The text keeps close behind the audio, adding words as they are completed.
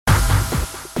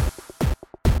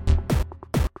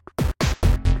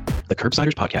The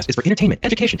Curbsiders podcast is for entertainment,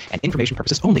 education, and information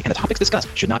purposes only, and the topics discussed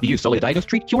should not be used solely to diagnose,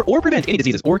 treat, cure, or prevent any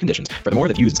diseases or conditions. Furthermore,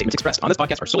 the views and statements expressed on this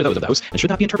podcast are solely those of the host and should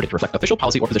not be interpreted to reflect official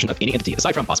policy or position of any entity,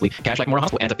 aside from possibly Cashback Memorial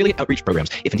Hospital and affiliate outreach programs,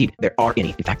 if indeed there are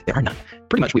any. In fact, there are none.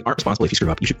 Pretty much, we aren't responsible if you screw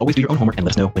up. You should always do your own homework and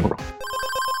let us know when we're wrong.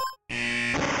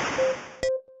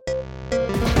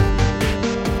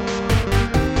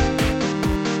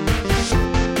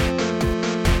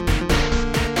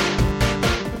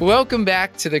 Welcome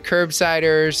back to the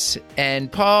Curbsiders,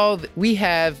 and Paul, we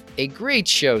have a great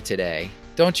show today.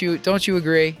 Don't you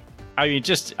agree? I mean,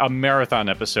 just a marathon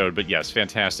episode, but yes,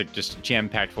 fantastic, just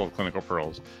jam-packed full of clinical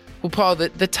pearls. Well, Paul,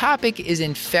 the topic is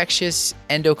infectious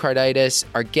endocarditis.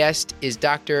 Our guest is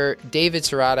Dr. David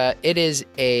Serrata. It is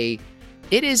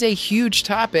a huge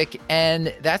topic,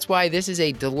 and that's why this is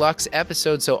a deluxe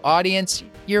episode. So, audience,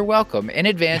 you're welcome. In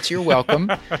advance, you're welcome.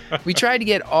 We tried to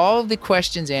get all the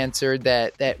questions answered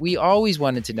that we always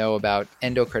wanted to know about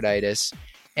endocarditis.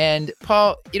 And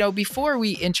Paul, before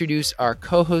we introduce our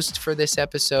co-host for this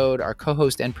episode, our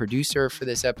co-host and producer for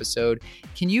this episode,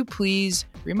 can you please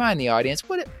remind the audience,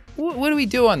 what do we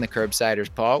do on the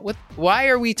Curbsiders, Paul? Why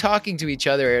are we talking to each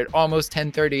other at almost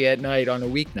 10:30 at night on a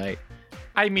weeknight?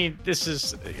 I mean,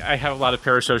 I have a lot of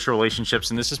parasocial relationships,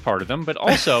 and this is part of them, but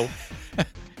also...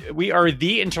 We are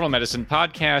the internal medicine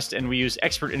podcast, and we use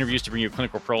expert interviews to bring you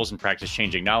clinical pearls and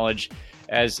practice-changing knowledge.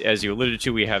 As you alluded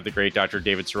to, we have the great Dr.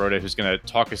 David Serrata, who's going to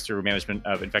talk us through management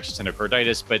of infectious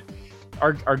endocarditis. But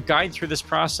our guide through this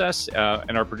process,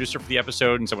 and our producer for the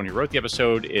episode, and someone who wrote the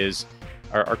episode, is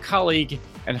our colleague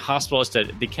and hospitalist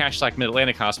at the Cashlack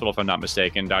Mid-Atlantic Hospital, if I'm not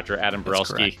mistaken, Dr. Adam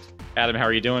Borelski. Adam, how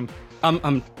are you doing?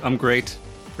 I'm great.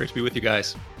 Great to be with you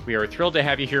guys. We are thrilled to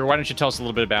have you here. Why don't you tell us a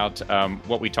little bit about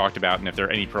what we talked about and if there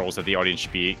are any pearls that the audience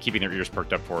should be keeping their ears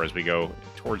perked up for as we go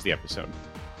towards the episode.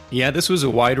 Yeah, this was a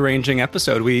wide-ranging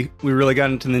episode. We really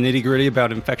got into the nitty-gritty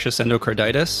about infectious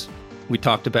endocarditis. We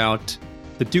talked about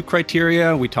the Duke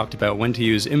criteria. We talked about when to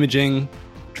use imaging,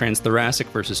 transthoracic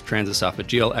versus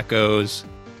transesophageal echoes,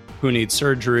 who needs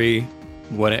surgery,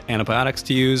 what antibiotics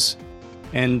to use.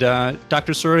 And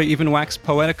Dr. Serrata even waxed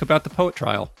poetic about the POET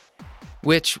trial.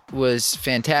 Which was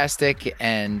fantastic,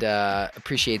 and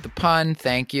appreciate the pun.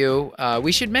 Thank you.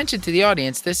 We should mention to the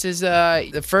audience, this is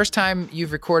the first time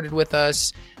you've recorded with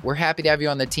us. We're happy to have you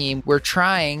on the team. We're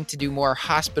trying to do more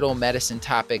hospital medicine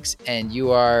topics, and you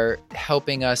are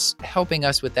helping us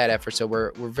with that effort. So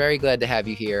we're very glad to have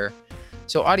you here.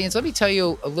 So audience, let me tell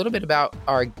you a little bit about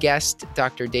our guest,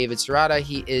 Dr. David Serrata.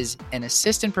 He is an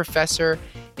assistant professor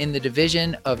in the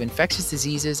Division of Infectious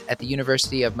Diseases at the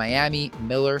University of Miami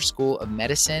Miller School of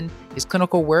Medicine. His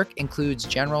clinical work includes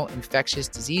general infectious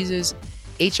diseases,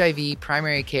 HIV,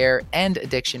 primary care, and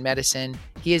addiction medicine.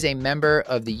 He is a member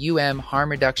of the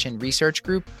Harm Reduction Research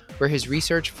Group, where his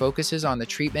research focuses on the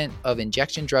treatment of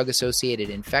injection drug-associated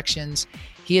infections.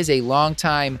 He is a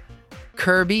longtime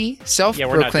Kirby, self-proclaimed.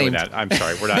 Yeah, we're not doing that. I'm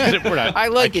sorry. We're not. I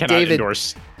like it, David.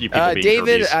 Endorse you people being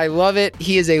David, Kirby's. I love it.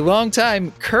 He is a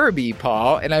longtime Kirby,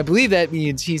 Paul, and I believe that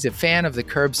means he's a fan of the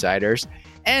Curbsiders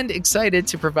and excited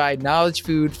to provide knowledge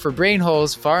food for brain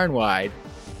holes far and wide.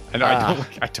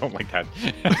 I don't like that.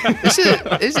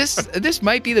 This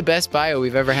might be the best bio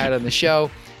we've ever had on the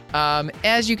show.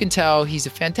 As you can tell, he's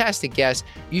a fantastic guest.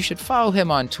 You should follow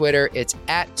him on Twitter. It's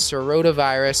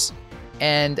 @Serotavirus.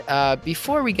 And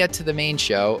before we get to the main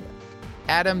show,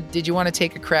 Adam, did you want to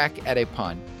take a crack at a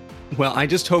pun? Well, I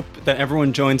just hope that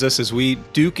everyone joins us as we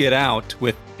duke it out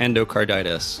with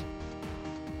endocarditis.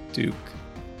 Duke.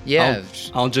 Yeah.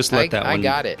 I'll just let that one I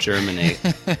got it. Germinate.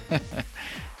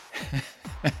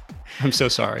 I'm so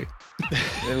sorry.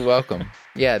 You're welcome.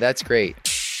 Yeah, that's great.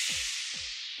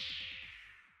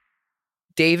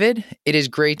 David, it is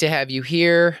great to have you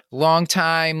here. Long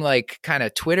time, kind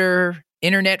of Twitter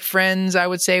internet friends, I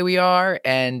would say we are,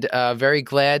 and very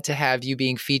glad to have you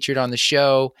being featured on the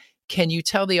show. Can you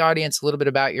tell the audience a little bit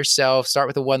about yourself? Start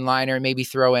with a one-liner and maybe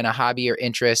throw in a hobby or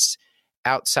interest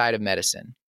outside of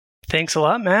medicine. Thanks a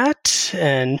lot, Matt,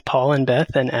 and Paul and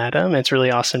Beth and Adam. It's really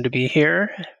awesome to be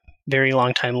here. Very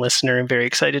long-time listener and very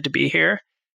excited to be here.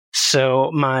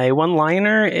 So my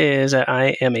one-liner is that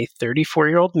I am a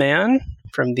 34-year-old man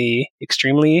from the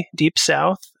extremely deep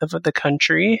south of the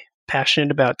country,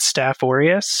 passionate about Staph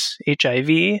aureus,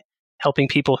 HIV, helping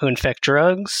people who infect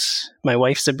drugs, my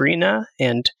wife Sabrina,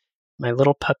 and my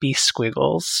little puppy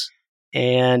Squiggles.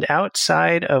 And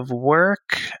outside of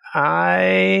work,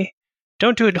 I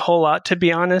don't do a whole lot, to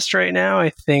be honest, right now. I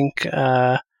think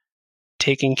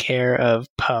taking care of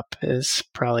Pup is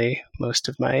probably most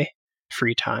of my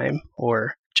free time,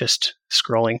 or just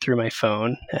scrolling through my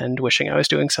phone and wishing I was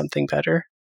doing something better.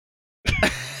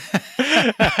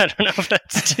 I don't know if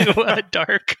that's too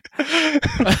dark.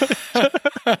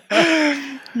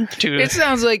 It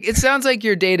sounds like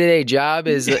your day-to-day job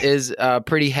is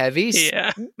pretty heavy.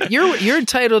 Yeah. You're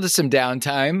entitled to some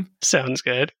downtime. Sounds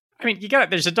good. I mean,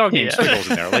 there's a dog named Squiggles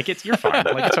in there. Like, you're fine.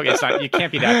 Like, it's okay. It's not. You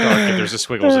can't be that dark if there's a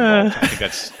Squiggles involved. I think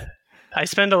that's. I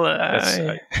spend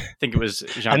I think it was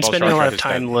Jean-Paul I'm spending Sartre a lot of who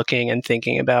time said- looking and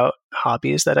thinking about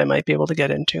hobbies that I might be able to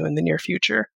get into in the near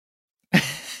future.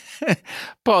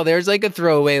 Paul, there's like a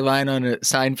throwaway line on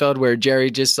Seinfeld where Jerry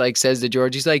just like says to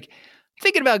George, he's like,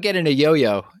 thinking about getting a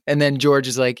yo-yo. And then George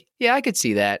is like, yeah, I could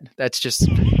see that. That's just,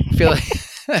 I feel like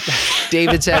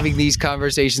David's having these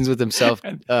conversations with himself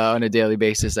on a daily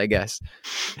basis, I guess.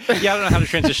 Yeah, I don't know how to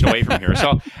transition away from here.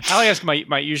 So I'll ask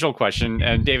my usual question.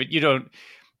 And David, you don't,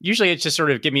 usually it's just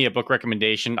sort of give me a book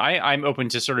recommendation. I'm open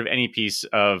to sort of any piece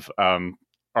of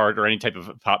art or any type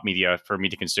of pop media for me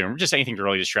to consume, just anything to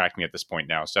really distract me at this point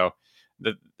now. So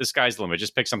the sky's the limit.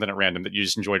 Just pick something at random that you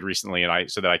just enjoyed recently, and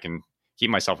so that I can keep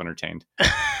myself entertained.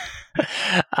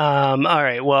 All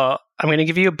right. Well, I'm going to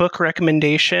give you a book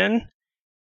recommendation.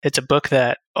 It's a book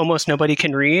that almost nobody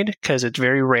can read because it's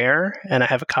very rare, and I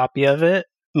have a copy of it.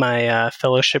 My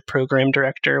fellowship program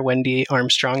director, Wendy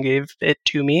Armstrong, gave it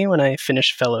to me when I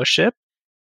finished fellowship.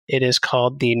 It is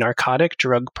called The Narcotic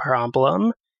Drug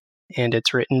Problem, and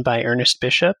it's written by Ernest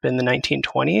Bishop in the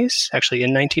 1920s, actually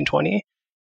in 1920.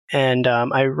 And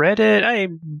I read it, I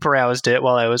browsed it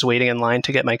while I was waiting in line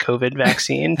to get my COVID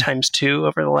vaccine ×2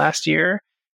 over the last year.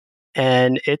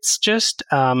 And it's just,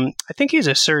 I think he's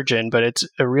a surgeon, but it's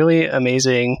a really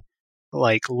amazing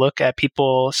look at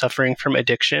people suffering from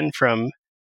addiction from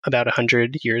about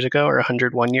 100 years ago or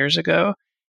 101 years ago.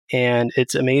 And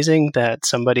it's amazing that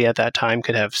somebody at that time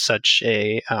could have such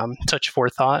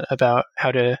forethought about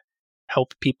how to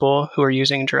help people who are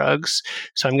using drugs.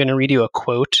 So I'm going to read you a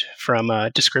quote from a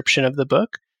description of the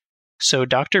book. So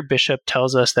Dr. Bishop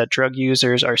tells us that drug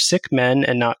users are sick men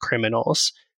and not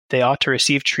criminals. They ought to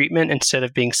receive treatment instead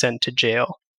of being sent to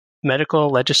jail. Medical,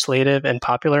 legislative, and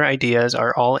popular ideas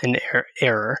are all in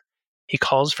error. He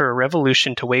calls for a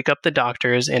revolution to wake up the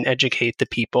doctors and educate the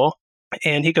people.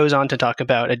 And he goes on to talk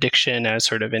about addiction as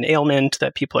sort of an ailment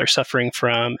that people are suffering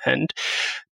from, and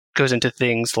goes into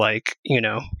things like,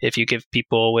 if you give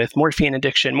people with morphine,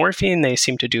 they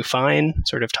seem to do fine,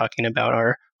 sort of talking about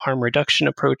our harm reduction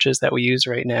approaches that we use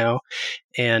right now.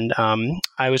 And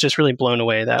I was just really blown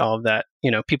away that all of that,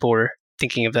 people were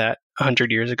thinking of that 100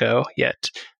 years ago, yet,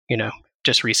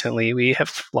 just recently we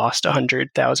have lost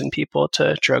 100,000 people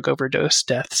to drug overdose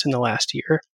deaths in the last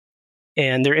year.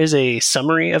 And there is a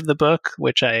summary of the book,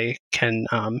 which I can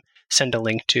send a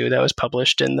link to, that was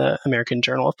published in the American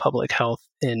Journal of Public Health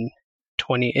in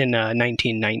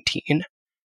 1919.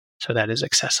 So that is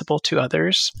accessible to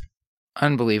others.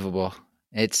 Unbelievable.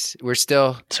 We're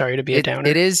still sorry to be a downer.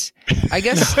 It is, I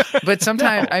guess, but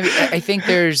sometimes I think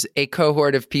there's a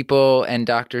cohort of people and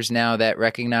doctors now that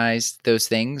recognize those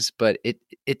things, but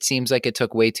it seems like it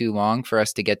took way too long for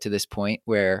us to get to this point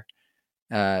where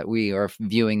we are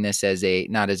viewing this as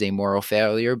not as a moral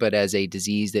failure, but as a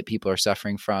disease that people are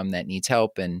suffering from that needs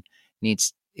help and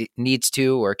needs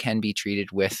to or can be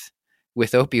treated with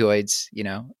opioids,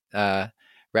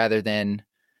 rather than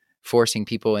forcing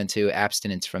people into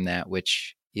abstinence from that,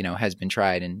 which, has been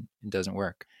tried and doesn't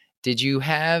work. Did you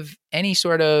have any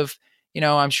sort of,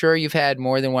 I'm sure you've had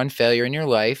more than one failure in your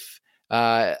life,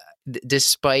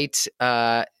 despite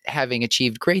having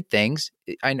achieved great things.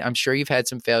 I'm sure you've had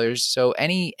some failures. So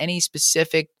any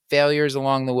specific failures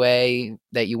along the way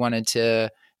that you wanted to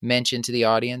mention to the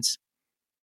audience?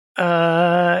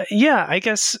 Yeah, I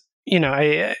guess,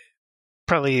 I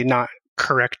probably not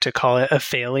correct to call it a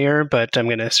failure, but I'm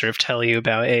going to sort of tell you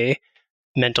about a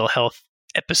mental health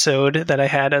episode that I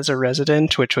had as a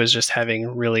resident, which was just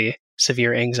having really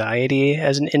severe anxiety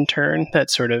as an intern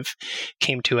that sort of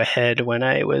came to a head when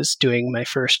I was doing my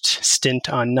first stint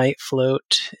on night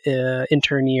float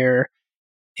intern year.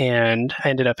 And I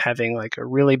ended up having a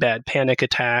really bad panic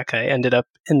attack. I ended up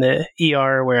in the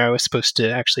ER where I was supposed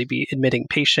to actually be admitting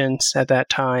patients at that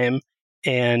time.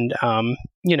 And,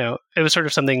 it was sort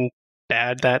of something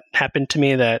bad that happened to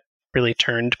me that really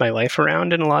turned my life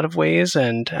around in a lot of ways.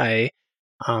 And I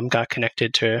got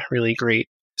connected to really great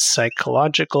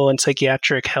psychological and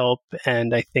psychiatric help.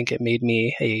 And I think it made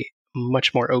me a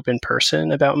much more open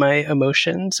person about my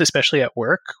emotions, especially at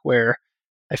work, where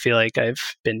I feel like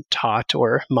I've been taught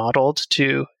or modeled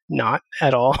to not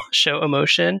at all show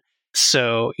emotion.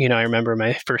 So, I remember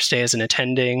my first day as an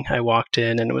attending, I walked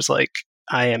in and it was like,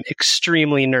 I am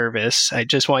extremely nervous. I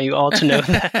just want you all to know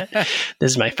that.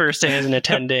 This is my first day as an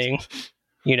attending.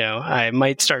 I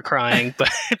might start crying, but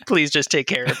please just take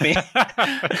care of me.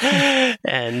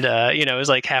 And, it was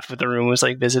like half of the room was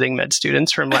like visiting med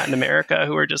students from Latin America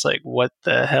who were just like, what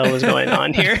the hell is going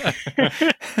on here?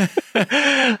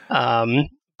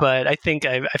 But I think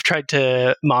I've tried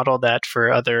to model that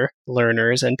for other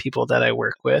learners and people that I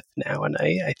work with now. And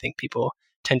I think people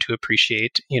tend to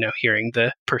appreciate, hearing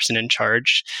the person in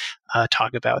charge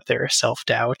talk about their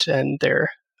self-doubt and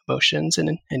their emotions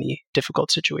in any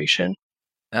difficult situation.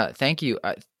 Thank you.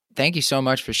 Thank you so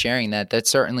much for sharing that.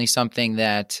 That's certainly something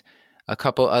that a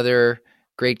couple other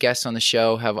great guests on the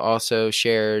show have also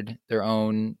shared their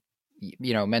own,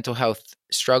 mental health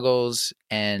struggles,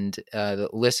 and the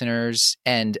listeners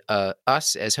and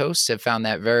us as hosts have found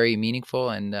that very meaningful.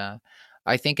 And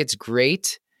I think it's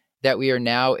great that we are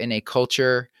now in a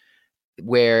culture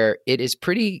where it is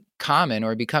pretty common,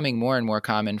 or becoming more and more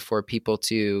common, for people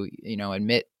to,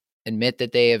 admit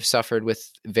that they have suffered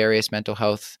with various mental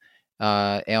health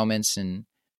ailments. And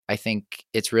I think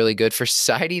it's really good for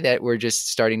society that we're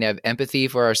just starting to have empathy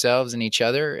for ourselves and each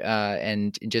other,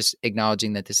 and just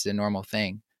acknowledging that this is a normal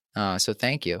thing. So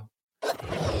thank you.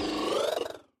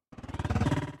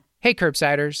 Hey,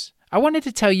 Curbsiders. I wanted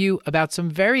to tell you about some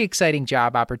very exciting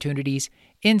job opportunities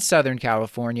in Southern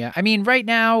California. I mean, right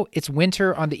now it's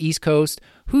winter on the East Coast.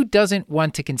 Who doesn't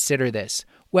want to consider this?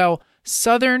 Well,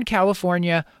 Southern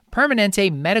California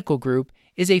Permanente Medical Group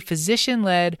is a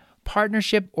physician-led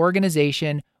partnership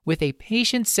organization with a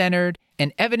patient-centered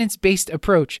and evidence-based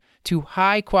approach to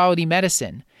high-quality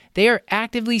medicine. They are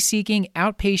actively seeking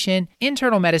outpatient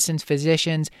internal medicine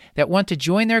physicians that want to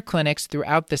join their clinics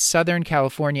throughout the Southern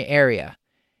California area.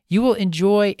 You will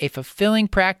enjoy a fulfilling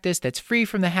practice that's free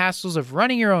from the hassles of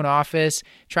running your own office,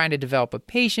 trying to develop a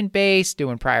patient base,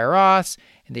 doing prior auths,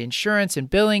 and the insurance and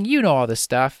billing, all the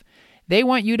stuff. They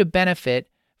want you to benefit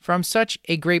from such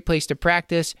a great place to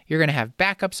practice. You're going to have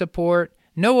backup support,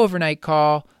 no overnight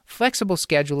call, flexible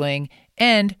scheduling,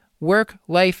 and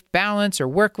work-life balance or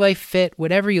work-life fit,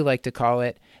 whatever you like to call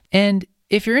it. And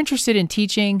if you're interested in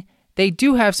teaching, they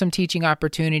do have some teaching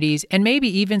opportunities and maybe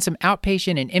even some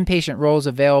outpatient and inpatient roles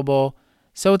available.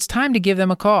 So it's time to give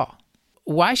them a call.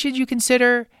 Why should you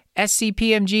consider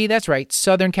SCPMG? That's right,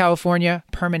 Southern California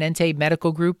Permanente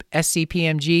Medical Group,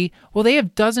 SCPMG. Well, they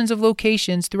have dozens of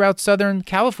locations throughout Southern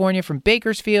California, from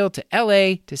Bakersfield to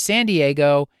LA to San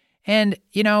Diego. And,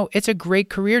 it's a great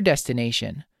career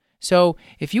destination. So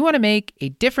if you want to make a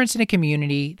difference in a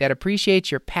community that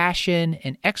appreciates your passion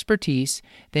and expertise,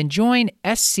 then join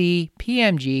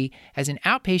SCPMG as an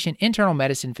outpatient internal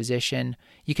medicine physician.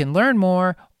 You can learn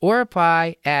more or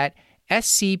apply at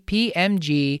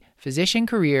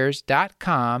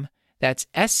scpmgphysiciancareers.com. That's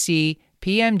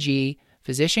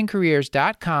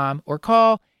scpmgphysiciancareers.com, or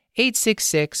call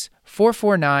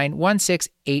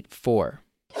 866-449-1684.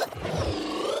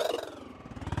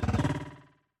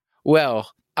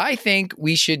 Well, I think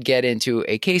we should get into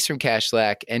a case from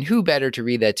Kashlak, and who better to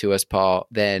read that to us, Paul,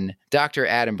 than Dr.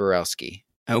 Adam Borelski.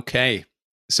 Okay.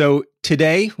 So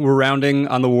today we're rounding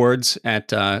on the wards at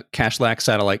Kashlak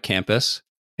Satellite Campus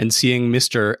and seeing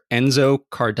Mr.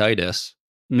 Endocarditis.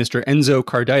 Mr.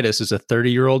 Endocarditis is a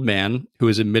 30-year-old man who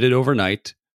was admitted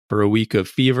overnight for a week of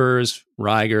fevers,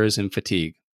 rigors, and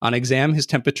fatigue. On exam, his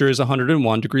temperature is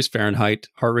 101 degrees Fahrenheit,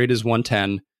 heart rate is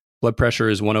 110, blood pressure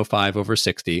is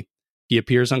 105/60. He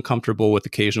appears uncomfortable with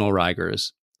occasional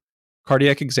rigors.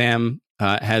 Cardiac exam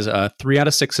has a 3 out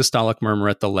of 6 systolic murmur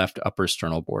at the left upper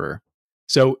sternal border.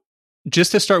 So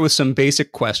just to start with some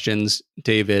basic questions,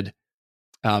 David,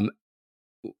 how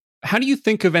do you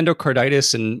think of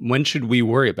endocarditis, and when should we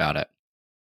worry about it?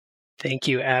 Thank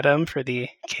you, Adam, for the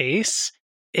case.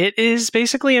 It is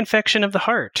basically infection of the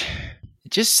heart.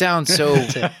 It just sounds so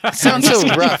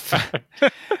rough.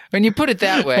 When you put it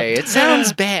that way, it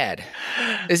sounds bad.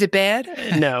 Is it bad?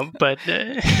 No, but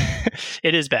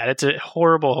it is bad. It's a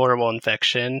horrible, horrible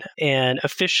infection. And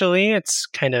officially, it's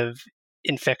kind of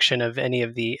infection of any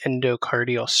of the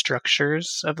endocardial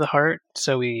structures of the heart.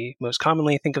 So we most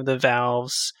commonly think of the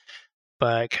valves,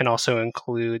 but can also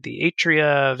include the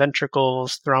atria,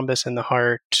 ventricles, thrombus in the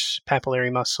heart,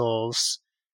 papillary muscles,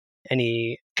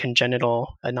 any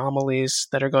congenital anomalies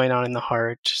that are going on in the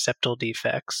heart, septal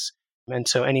defects. And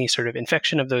so any sort of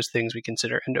infection of those things we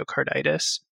consider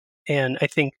endocarditis. And I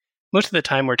think most of the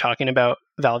time we're talking about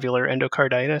valvular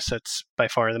endocarditis. That's by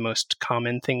far the most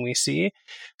common thing we see.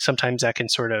 Sometimes that can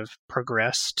sort of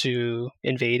progress to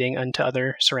invading onto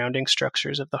other surrounding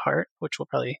structures of the heart, which we'll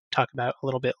probably talk about a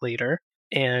little bit later.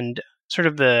 And sort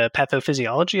of the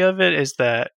pathophysiology of it is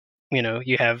that,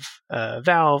 you have a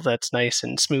valve that's nice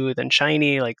and smooth and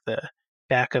shiny, like the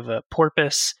back of a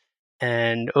porpoise.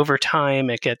 And over time,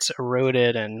 it gets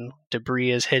eroded and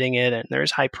debris is hitting it, and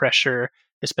there's high pressure,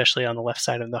 especially on the left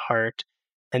side of the heart,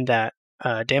 and that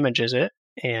damages it.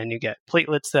 And you get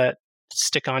platelets that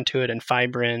stick onto it and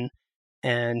fibrin.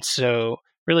 And so,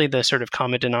 really, the sort of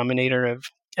common denominator of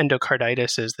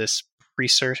endocarditis is this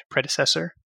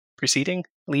preceding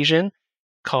lesion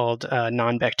called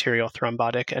non-bacterial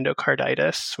thrombotic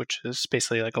endocarditis, which is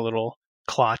basically like a little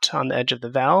clot on the edge of the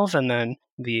valve. And then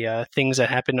the things that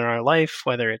happen in our life,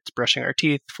 whether it's brushing our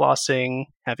teeth, flossing,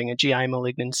 having a GI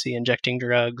malignancy, injecting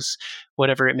drugs,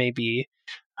 whatever it may be,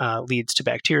 leads to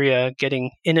bacteria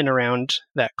getting in and around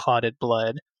that clotted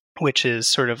blood, which is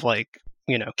sort of like,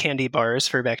 candy bars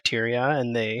for bacteria,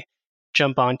 and they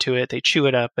jump onto it, they chew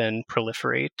it up and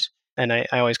proliferate. And I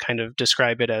always kind of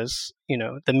describe it as,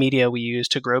 the media we use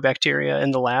to grow bacteria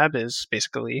in the lab is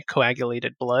basically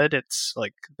coagulated blood. It's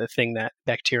like the thing that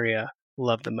bacteria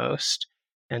love the most.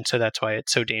 And so that's why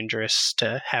it's so dangerous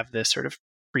to have this sort of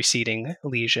preceding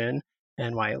lesion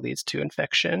and why it leads to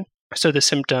infection. So the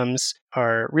symptoms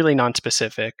are really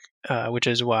nonspecific, which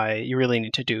is why you really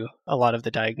need to do a lot of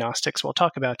the diagnostics we'll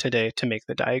talk about today to make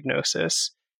the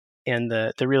diagnosis. And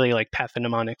the really like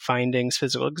pathognomonic findings,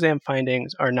 physical exam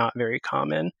findings, are not very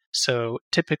common. So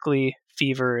typically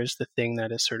fever is the thing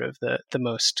that is sort of the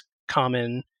most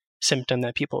common symptom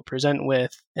that people present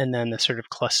with. And then the sort of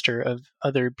cluster of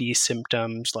other B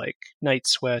symptoms like night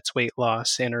sweats, weight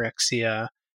loss, anorexia,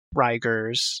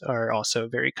 rigors are also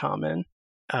very common.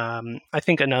 I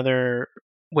think another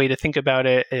way to think about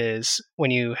it is when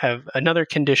you have another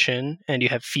condition and you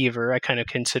have fever, I kind of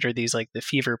consider these like the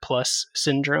fever plus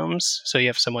syndromes. So you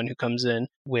have someone who comes in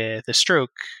with a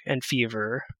stroke and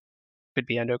fever, could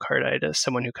be endocarditis.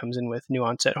 Someone who comes in with new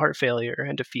onset heart failure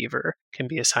and a fever can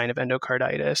be a sign of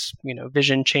endocarditis.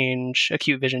 Vision change,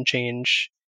 acute vision change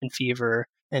and fever.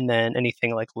 And then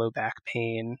anything like low back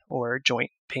pain or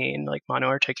joint pain like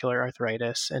monoarticular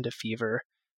arthritis and a fever.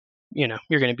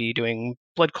 You're going to be doing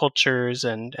blood cultures,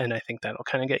 and I think that'll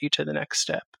kind of get you to the next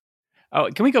step. Oh,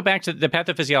 can we go back to the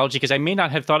pathophysiology? Because I may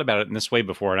not have thought about it in this way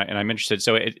before, and I'm interested.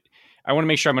 So I want to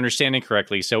make sure I'm understanding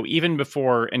correctly. So even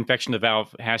before infection of the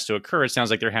valve has to occur, it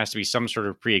sounds like there has to be some sort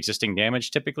of pre-existing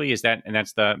damage typically.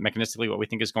 That's the mechanistically what we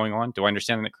think is going on? Do I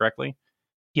understand that correctly?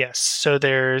 Yes. So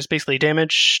there's basically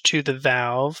damage to the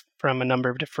valve from a number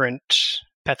of different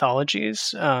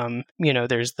pathologies.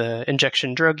 There's the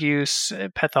injection drug use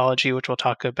pathology, which we'll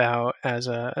talk about as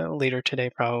later today,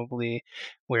 probably,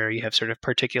 where you have sort of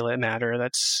particulate matter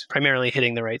that's primarily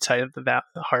hitting the right side of the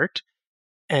heart.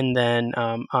 And then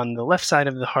on the left side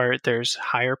of the heart, there's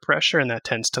higher pressure, and that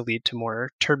tends to lead to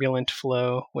more turbulent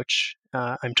flow, which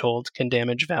I'm told can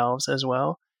damage valves as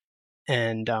well.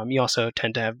 And you also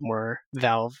tend to have more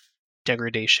valve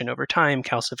degradation over time,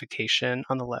 calcification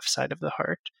on the left side of the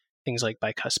heart. Things like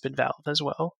bicuspid valve as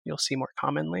well, you'll see more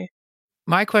commonly.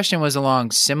 My question was along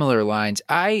similar lines.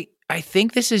 I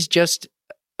think this is just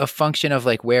a function of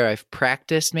like where I've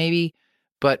practiced maybe,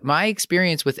 but my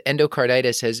experience with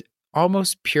endocarditis has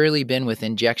almost purely been with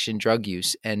injection drug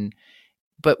use.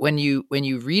 But when you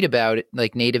read about it,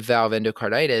 like native valve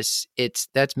endocarditis,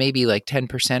 that's maybe like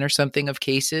 10% or something of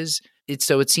cases.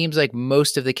 So it seems like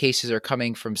most of the cases are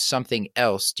coming from something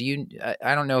else.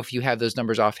 I don't know if you have those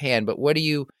numbers offhand, but what do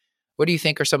you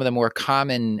think are some of the more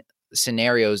common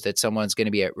scenarios that someone's going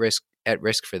to be at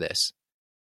risk for this?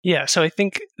 Yeah, so I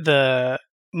think the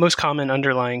most common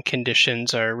underlying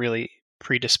conditions are really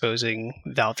predisposing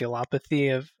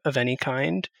valvulopathy of any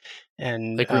kind,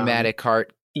 and like rheumatic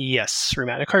heart. Yes,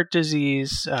 rheumatic heart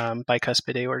disease,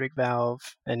 bicuspid aortic valve.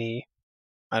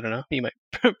 I don't know. You might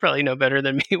probably know better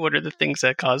than me. What are the things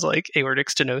that cause like aortic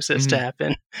stenosis to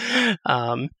happen?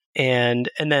 And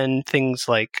then things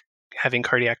like having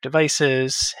cardiac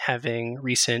devices, having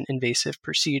recent invasive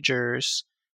procedures,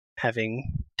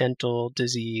 having dental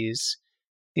disease.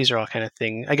 These are all kind of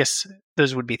things. I guess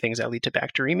those would be things that lead to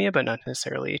bacteremia, but not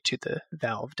necessarily to the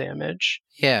valve damage.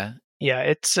 Yeah. Yeah,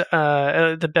 it's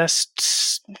the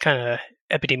best kind of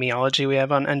epidemiology we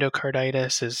have on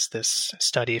endocarditis is this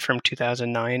study from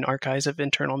 2009, Archives of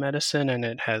Internal Medicine, and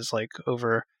it has like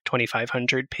over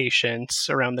 2,500 patients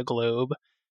around the globe.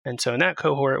 And so in that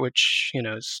cohort, which,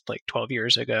 is like 12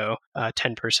 years ago,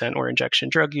 10% were injection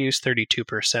drug use,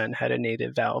 32% had a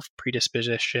native valve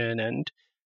predisposition, and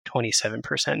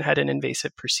 27% had an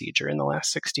invasive procedure in the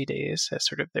last 60 days as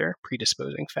sort of their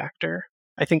predisposing factor.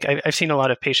 I think I've seen a lot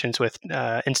of patients with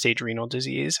end-stage renal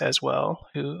disease as well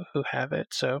who have it.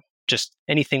 So just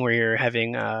anything where you're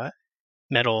having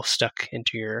metal stuck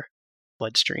into your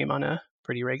bloodstream on a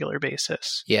pretty regular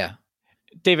basis. Yeah.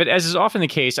 David, as is often the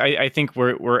case, I think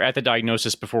we're at the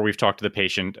diagnosis before we've talked to the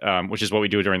patient, which is what we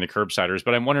do during the curbsiders.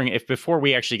 But I'm wondering if before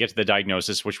we actually get to the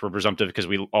diagnosis, which we're presumptive because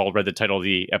we all read the title of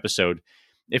the episode,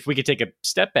 if we could take a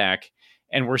step back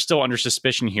and we're still under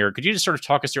suspicion here, could you just sort of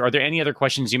talk us through, are there any other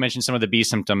questions? You mentioned some of the B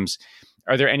symptoms.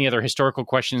 Are there any other historical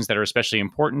questions that are especially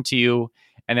important to you?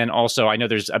 And then also, I know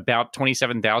there's about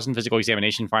 27,000 physical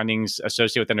examination findings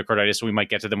associated with endocarditis, so we might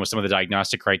get to them with some of the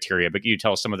diagnostic criteria. But can you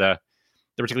tell us some of the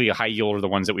particularly high yield are the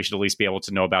ones that we should at least be able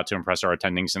to know about to impress our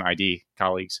attendings and ID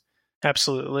colleagues?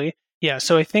 Absolutely. Yeah.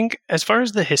 So I think as far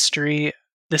as the history,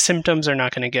 the symptoms are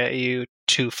not going to get you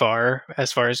too far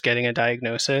as getting a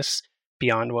diagnosis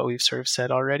beyond what we've sort of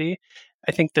said already.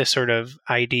 I think the sort of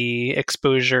ID,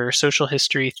 exposure, social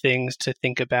history things to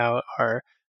think about are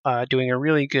doing a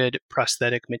really good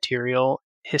prosthetic material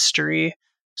history.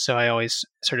 So I always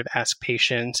sort of ask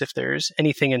patients if there's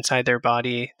anything inside their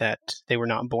body that they were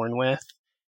not born with.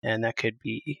 And that could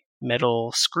be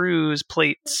metal screws,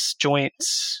 plates,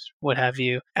 joints, what have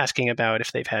you. Asking about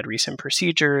if they've had recent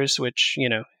procedures, which,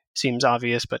 seems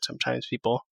obvious, but sometimes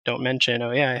people don't mention,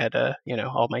 oh yeah, I had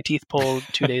all my teeth pulled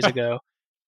 2 days ago.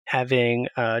 Having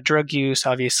drug use,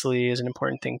 obviously, is an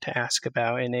important thing to ask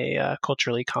about in a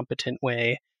culturally competent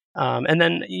way. And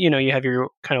then, you have your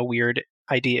kind of weird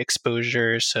ID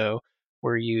exposure. So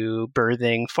were you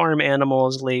birthing farm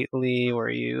animals lately? Were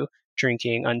you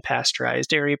drinking unpasteurized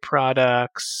dairy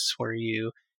products? Were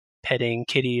you petting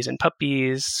kitties and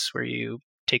puppies? Were you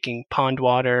taking pond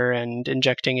water and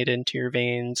injecting it into your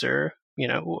veins? Or,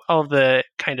 all of the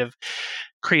kind of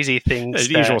crazy things.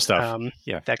 The usual stuff.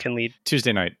 That can lead.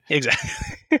 Tuesday night.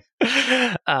 Exactly.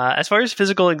 As far as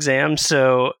physical exams,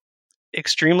 so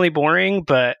extremely boring,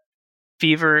 but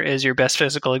fever is your best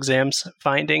physical exams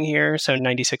finding here. So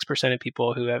 96% of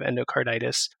people who have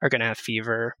endocarditis are going to have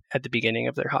fever at the beginning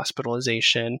of their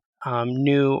hospitalization.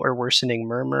 New or worsening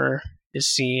murmur is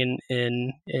seen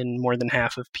in more than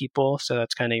half of people. So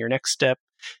that's kind of your next step.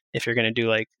 If you're going to do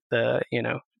like the,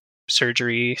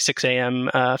 surgery 6 a.m.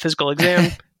 Physical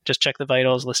exam, just check the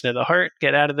vitals, listen to the heart,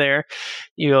 get out of there.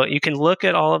 You can look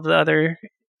at all of the other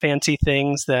fancy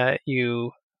things that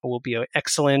you will be an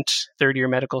excellent third-year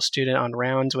medical student on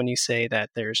rounds when you say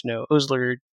that there's no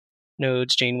Osler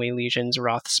nodes, Janeway lesions,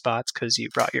 Roth spots, because you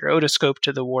brought your otoscope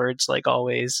to the wards, like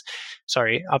always.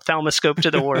 Sorry, ophthalmoscope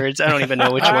to the wards. I don't even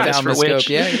know which one is for which.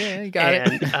 Yeah, you got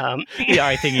it. The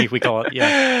eye thingy, we call it.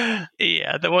 Yeah.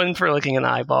 Yeah, the one for looking in the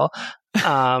eyeball.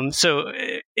 So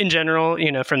in general,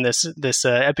 from this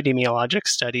epidemiologic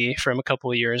study from a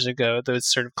couple of years ago, those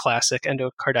sort of classic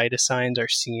endocarditis signs are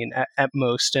seen at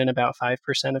most in about 5%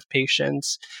 of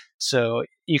patients. So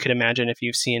you could imagine if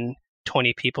you've seen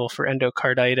 20 people for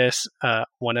endocarditis,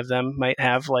 one of them might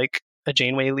have like a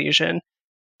Janeway lesion.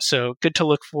 So good to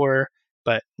look for,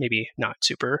 but maybe not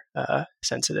super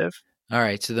sensitive. All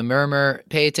right. So the murmur,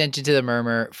 pay attention to the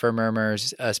murmur for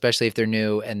murmurs, especially if they're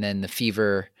new, and then the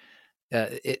fever.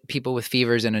 People with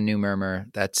fevers and a new murmur,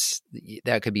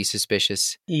 that could be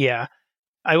suspicious. Yeah,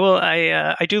 I will.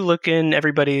 I do look in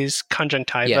everybody's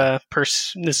conjunctiva. Yeah.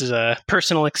 This is a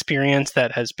personal experience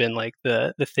that has been like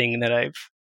the thing that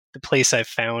the place I've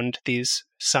found these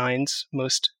signs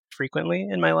most frequently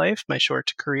in my life, my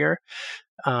short career.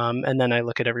 And then I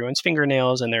look at everyone's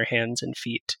fingernails and their hands and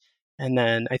feet. And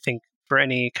then I think for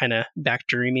any kind of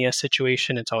bacteremia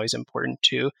situation, it's always important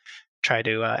to try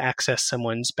to access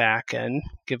someone's back and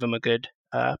give them a good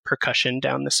percussion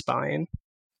down the spine.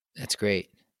 That's great.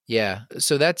 Yeah.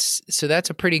 So that's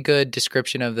a pretty good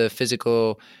description of the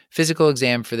physical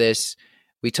exam for this.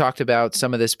 We talked about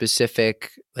some of the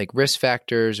specific like risk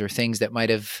factors or things that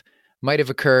might have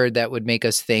occurred that would make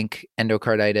us think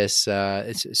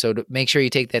endocarditis. So to make sure you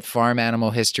take that farm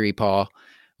animal history, Paul,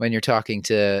 when you're talking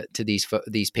to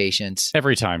these patients.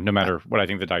 Every time, no matter what I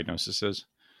think the diagnosis is.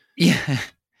 Yeah.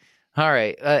 All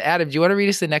right. Adam, do you want to read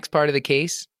us the next part of the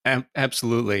case?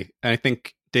 Absolutely. I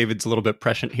think David's a little bit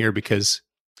prescient here because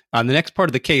on the next part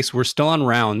of the case, we're still on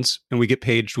rounds and we get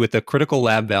paged with a critical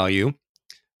lab value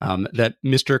that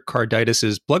Mr.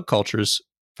 Carditis's blood cultures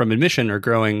from admission are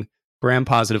growing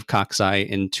gram-positive cocci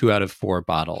in 2 out of 4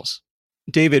 bottles.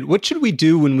 David, what should we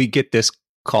do when we get this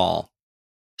call?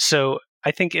 So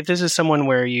I think if this is someone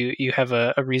where you have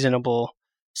a reasonable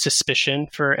suspicion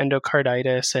for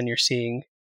endocarditis and you're seeing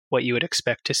what you would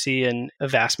expect to see in a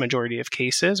vast majority of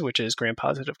cases, which is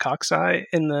gram-positive cocci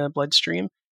in the bloodstream,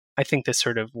 I think this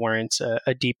sort of warrants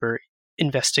a deeper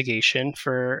investigation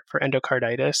for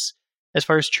endocarditis. As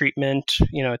far as treatment,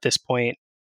 at this point,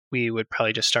 we would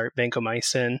probably just start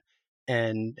vancomycin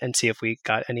and see if we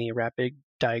got any rapid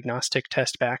diagnostic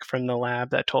test back from the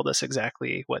lab that told us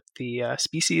exactly what the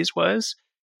species was.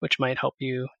 which might help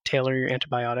you tailor your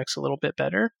antibiotics a little bit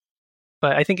better.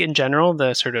 But I think in general,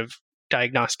 the sort of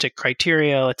diagnostic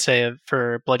criteria, let's say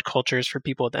for blood cultures for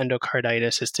people with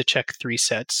endocarditis, is to check 3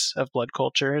 sets of blood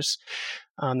cultures.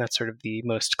 That's sort of the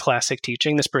most classic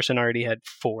teaching. This person already had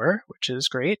 4, which is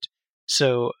great.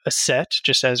 So a set,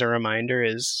 just as a reminder,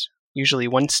 is usually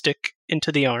 1 stick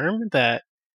into the arm that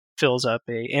fills up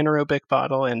a anaerobic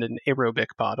bottle and an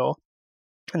aerobic bottle.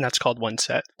 And that's called 1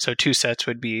 set. So 2 sets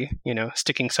would be,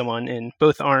 sticking someone in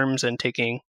both arms and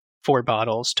taking 4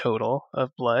 bottles total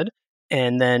of blood.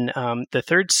 And then the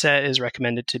 3rd set is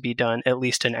recommended to be done at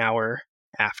least an hour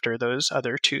after those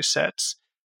other 2 sets.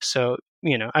 So,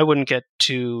 I wouldn't get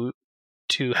too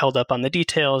held up on the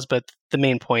details, but the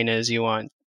main point is you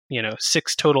want,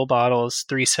 6 total bottles,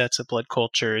 3 sets of blood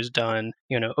cultures done,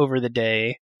 over the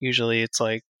day. Usually it's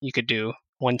like you could do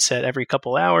 1 set every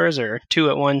couple hours or 2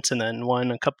 at once and then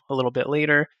 1 a little bit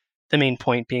later. The main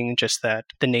point being just that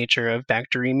the nature of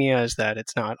bacteremia is that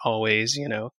it's not always,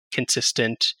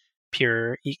 consistent,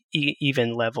 pure,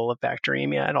 even level of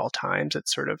bacteremia at all times. It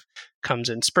sort of comes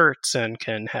in spurts and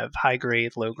can have high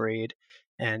grade, low grade,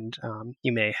 and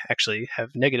you may actually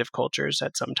have negative cultures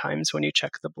at some times when you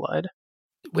check the blood.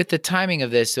 With the timing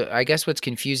of this, I guess what's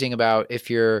confusing about if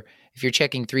you're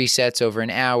checking 3 sets over an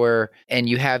hour and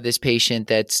you have this patient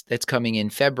that's coming in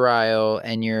febrile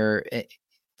and you're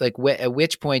like, at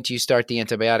which point do you start the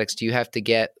antibiotics? Do you have to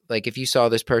get, like, if you saw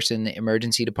this person in the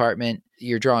emergency department,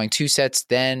 you're drawing 2 sets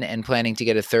then and planning to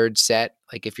get a 3rd set?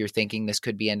 Like, if you're thinking this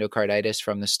could be endocarditis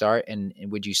from the start, and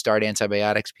would you start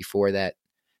antibiotics before that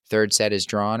 3rd set is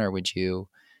drawn, or would you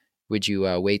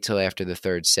wait till after the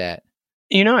 3rd set?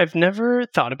 I've never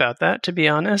thought about that, to be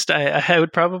honest. I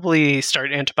would probably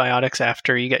start antibiotics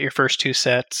after you get your first 2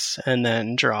 sets and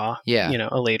then draw,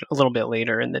 a little bit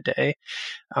later in the day.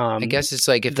 I guess it's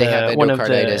like if they have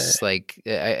endocarditis,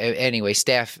 anyway,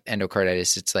 staph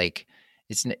endocarditis, it's like,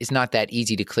 it's not that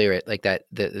easy to clear it like that.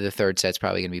 The 3rd set's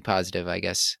probably going to be positive, I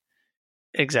guess.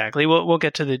 Exactly. We'll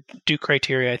get to the Duke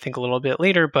criteria, I think, a little bit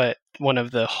later, but one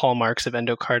of the hallmarks of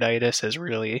endocarditis is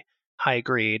really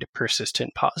high-grade,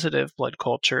 persistent positive blood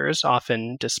cultures,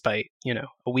 often despite,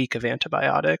 a week of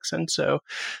antibiotics. And so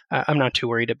I'm not too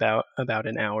worried about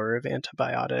an hour of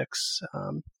antibiotics,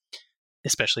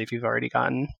 especially if you've already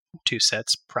gotten 2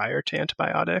 sets prior to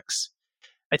antibiotics.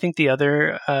 I think the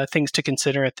other things to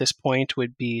consider at this point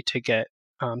would be to get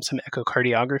some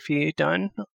echocardiography done,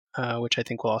 which I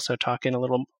think we'll also talk in a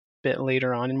little bit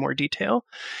later on in more detail.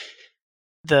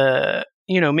 The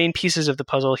main pieces of the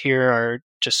puzzle here are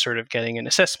just sort of getting an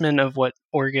assessment of what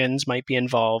organs might be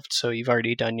involved. So you've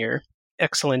already done your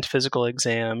excellent physical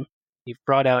exam. You've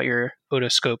brought out your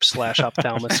otoscope /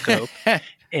 ophthalmoscope.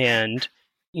 And,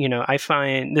 I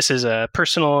find this is a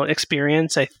personal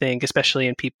experience, I think, especially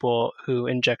in people who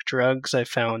inject drugs. I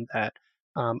found that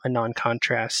a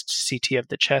non-contrast CT of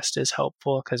the chest is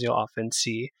helpful because you'll often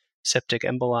see septic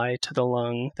emboli to the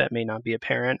lung that may not be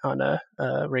apparent on a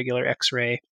regular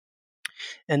X-ray.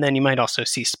 And then you might also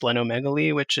see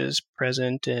splenomegaly, which is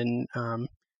present in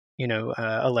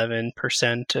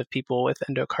 11% of people with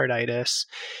endocarditis.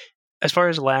 As far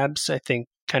as labs, I think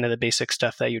kind of the basic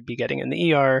stuff that you'd be getting in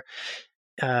the ER,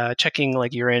 checking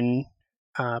like urine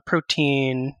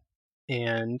protein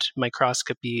and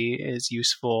microscopy is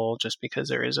useful just because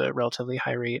there is a relatively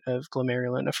high rate of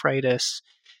glomerulonephritis.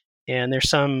 And there's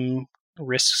some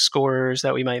risk scores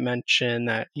that we might mention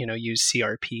that, use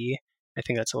CRP. I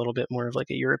think that's a little bit more of like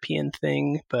a European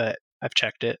thing, but I've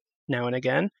checked it now and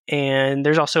again. And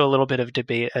there's also a little bit of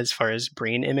debate as far as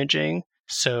brain imaging.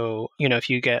 So, if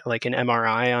you get like an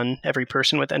MRI on every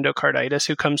person with endocarditis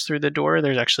who comes through the door,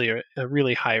 there's actually a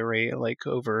really high rate, like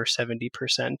over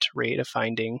 70% rate of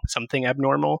finding something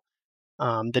abnormal.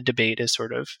 The debate is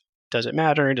sort of, does it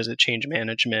matter? Does it change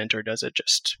management, or does it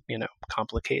just,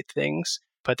 complicate things?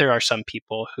 But there are some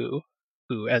people who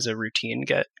as a routine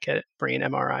get brain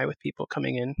MRI with people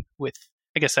coming in with,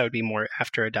 I guess that would be more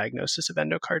after a diagnosis of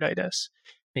endocarditis,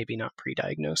 maybe not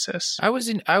pre-diagnosis. I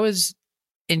was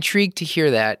intrigued to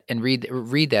hear that and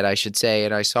read that, I should say,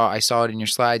 and I saw it in your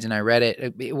slides and I read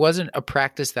it. It wasn't a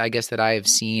practice that I guess that I have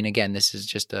seen. Again, this is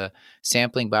just a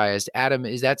sampling bias. Adam,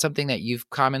 is that something that you've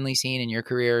commonly seen in your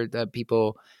career, that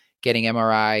people getting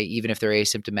MRI even if they're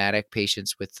asymptomatic,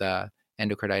 patients with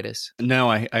endocarditis?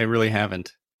 No, I really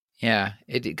haven't. Yeah,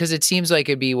 because it seems like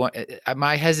it'd be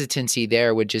my hesitancy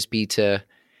there would just be to,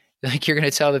 like, you're going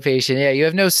to tell the patient, yeah, you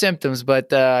have no symptoms,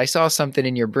 but I saw something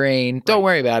in your brain. Don't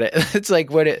worry about it. It's like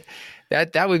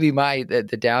that would be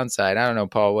the downside. I don't know,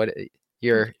 Paul.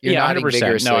 You're Yeah, nodding 100%.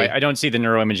 vigorously. No, I don't see the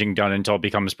neuroimaging done until it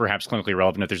becomes perhaps clinically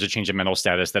relevant if there's a change in mental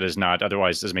status that is not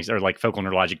otherwise doesn't make, or like focal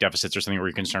neurologic deficits or something where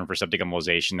you're concerned for septic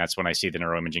embolization. That's when I see the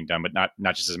neuroimaging done, but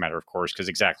not just as a matter of course, because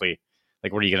exactly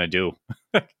like what are you going to do?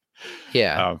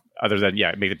 Yeah. Other than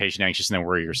make the patient anxious and then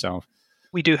worry yourself.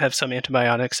 We do have some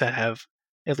antibiotics that have,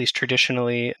 at least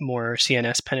traditionally, more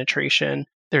CNS penetration.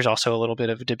 There's also a little bit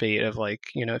of a debate of like,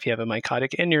 if you have a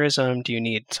mycotic aneurysm, do you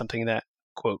need something that,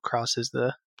 quote, crosses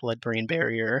the blood-brain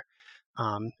barrier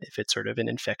if it's sort of an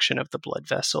infection of the blood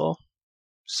vessel?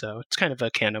 So it's kind of a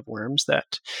can of worms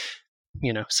that,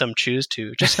 some choose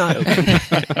to just not open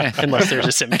unless there's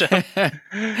a symptom.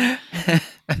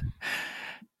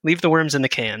 Leave the worms in the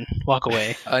can. Walk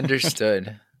away.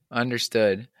 Understood.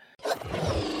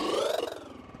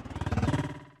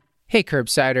 Hey,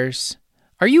 Curbsiders.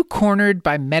 Are you cornered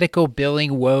by medical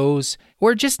billing woes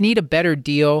or just need a better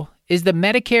deal? Is the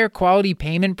Medicare Quality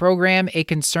Payment Program a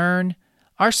concern?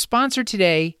 Our sponsor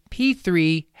today,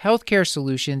 P3 Healthcare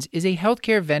Solutions, is a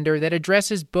healthcare vendor that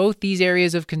addresses both these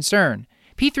areas of concern.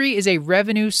 P3 is a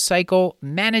revenue cycle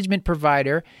management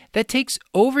provider that takes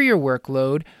over your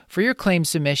workload for your claim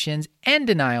submissions and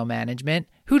denial management.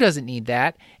 Who doesn't need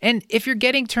that? And if you're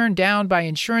getting turned down by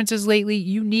insurances lately,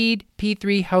 you need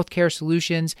P3 Healthcare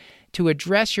Solutions to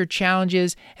address your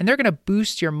challenges, and they're going to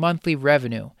boost your monthly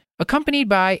revenue. Accompanied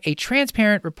by a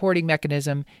transparent reporting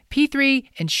mechanism, P3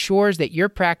 ensures that your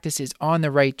practice is on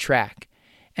the right track.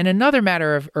 And another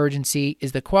matter of urgency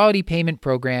is the Quality Payment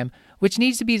Program, which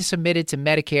needs to be submitted to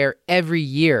Medicare every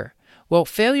year. Well,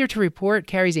 failure to report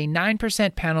carries a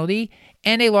 9% penalty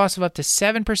and a loss of up to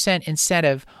 7%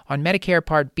 incentive on Medicare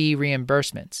Part B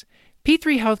reimbursements.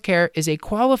 P3 Healthcare is a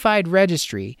qualified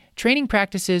registry, training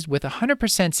practices with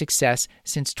 100% success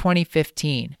since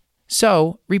 2015.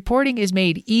 So, reporting is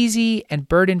made easy and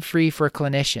burden-free for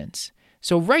clinicians.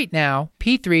 So right now,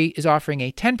 P3 is offering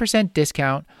a 10%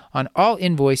 discount on all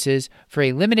invoices for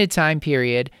a limited time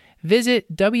period.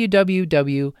 Visit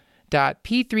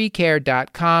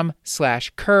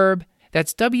www.p3care.com/curb.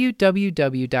 That's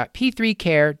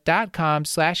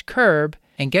www.p3care.com/curb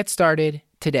and get started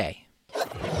today.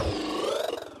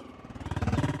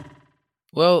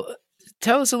 Well,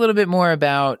 tell us a little bit more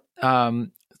about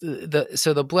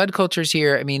the blood cultures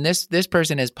here. I mean, this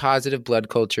person has positive blood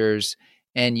cultures,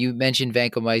 and you mentioned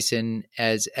vancomycin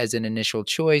as an initial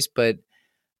choice, but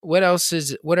what are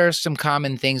some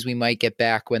common things we might get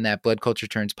back when that blood culture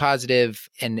turns positive,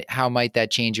 and how might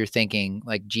that change your thinking,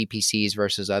 like GPCs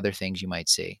versus other things you might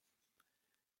see?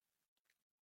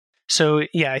 So,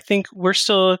 I think we're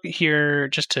still here,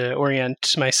 just to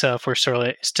orient myself, we're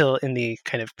still in the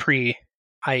kind of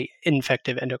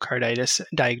infective endocarditis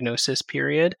diagnosis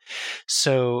period.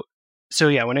 So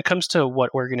when it comes to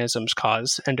what organisms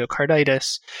cause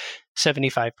endocarditis,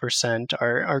 75%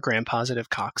 are gram-positive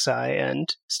cocci,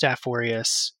 and Staph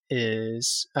aureus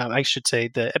is, I should say,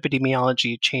 the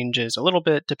epidemiology changes a little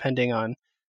bit depending on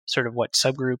sort of what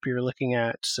subgroup you're looking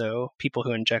at. So people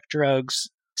who inject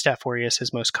drugs, Staph aureus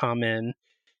is most common.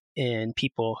 In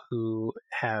people who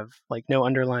have like no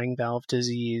underlying valve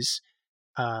disease,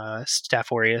 Staph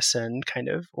aureus and kind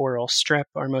of oral strep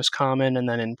are most common. And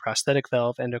then in prosthetic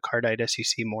valve endocarditis, you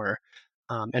see more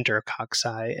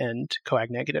enterococci and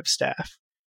coag-negative staph.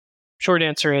 Short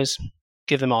answer is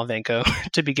give them all Vanco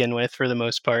to begin with for the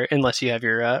most part, unless you have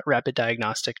your rapid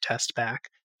diagnostic test back.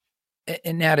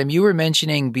 And Adam, you were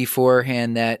mentioning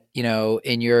beforehand that,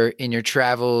 in your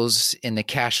travels in the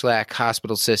Kashlak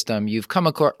hospital system, you've come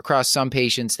across some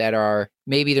patients that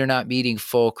maybe they're not meeting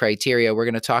full criteria. We're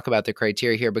going to talk about the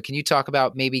criteria here, but can you talk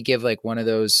about, maybe give like one of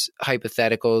those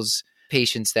hypotheticals,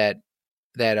 patients that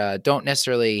don't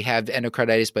necessarily have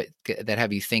endocarditis, but that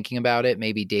have you thinking about it?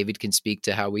 Maybe David can speak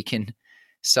to how we can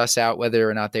suss out whether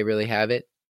or not they really have it.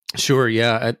 Sure.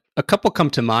 Yeah. A couple come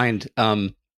to mind.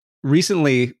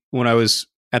 Recently, when I was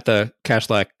at the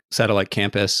Kashlak satellite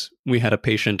campus, we had a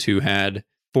patient who had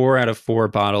 4 out of 4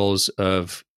 bottles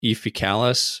of E.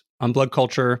 faecalis on blood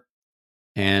culture.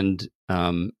 And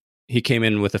he came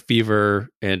in with a fever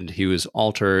and he was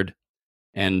altered.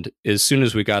 And as soon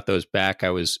as we got those back,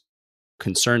 I was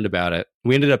concerned about it.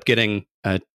 We ended up getting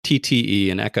a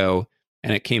TTE, an echo,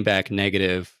 and it came back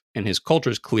negative and his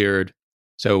cultures cleared.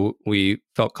 So we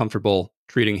felt comfortable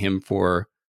treating him for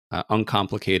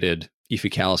uncomplicated E.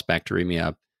 faecalis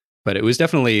bacteremia. But it was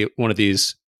definitely one of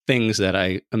these things that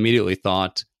I immediately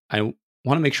thought, I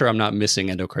want to make sure I'm not missing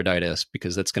endocarditis,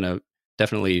 because that's going to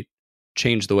definitely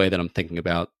change the way that I'm thinking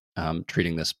about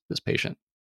treating this patient.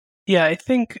 Yeah, I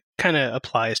think kind of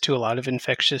applies to a lot of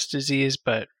infectious disease,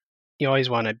 but you always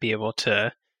want to be able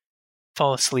to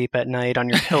fall asleep at night on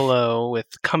your pillow with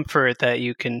comfort that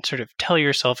you can sort of tell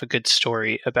yourself a good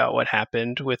story about what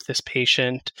happened with this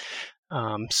patient.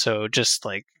 So just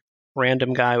like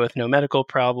random guy with no medical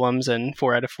problems and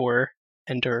 4 out of 4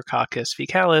 Enterococcus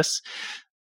fecalis,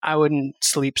 I wouldn't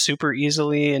sleep super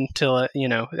easily until,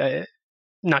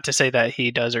 not to say that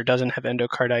he does or doesn't have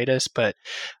endocarditis, but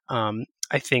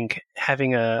I think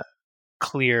having a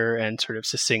clear and sort of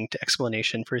succinct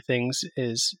explanation for things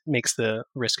makes the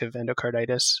risk of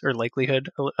endocarditis or likelihood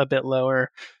a bit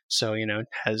lower. So,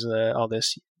 has all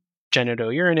this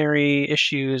genitourinary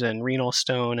issues and renal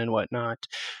stone and whatnot.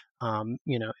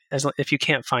 If you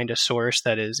can't find a source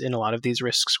that is in a lot of these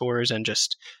risk scores, and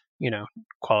just,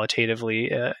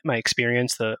 qualitatively, my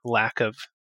experience, the lack of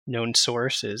known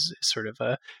source is sort of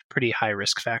a pretty high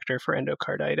risk factor for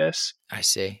endocarditis. I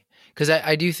see. Because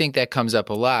I do think that comes up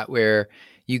a lot, where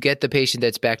you get the patient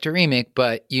that's bacteremic,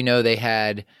 but they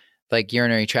had like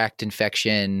urinary tract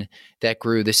infection that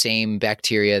grew the same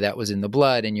bacteria that was in the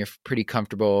blood, and you're pretty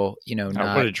comfortable,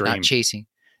 not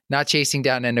chasing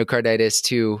down endocarditis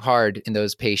too hard in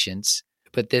those patients.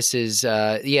 But this is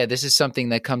something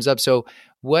that comes up. So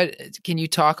what can you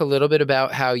talk a little bit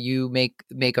about how you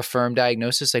make a firm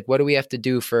diagnosis? Like, what do we have to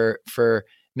do for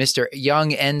Mr.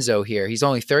 Young Enzo here? He's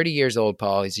only 30 years old,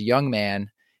 Paul. He's a young man.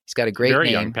 He's got a great Very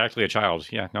name. young, practically a child.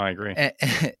 Yeah, no, I agree.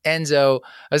 Enzo,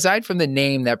 aside from the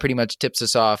name that pretty much tips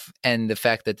us off and the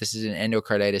fact that this is an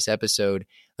endocarditis episode,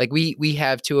 like we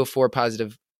have 2 of 4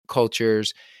 positive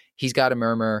cultures. He's got a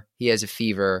murmur. He has a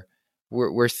fever.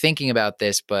 We're thinking about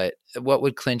this, but what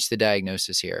would clinch the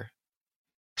diagnosis here?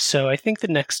 So I think the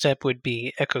next step would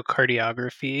be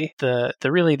echocardiography.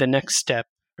 The next step,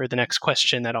 or the next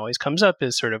question that always comes up,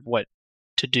 is sort of what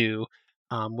to do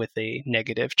with a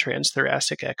negative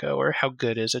transthoracic echo, or how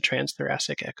good is a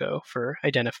transthoracic echo for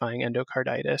identifying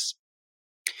endocarditis.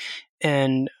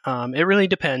 And it really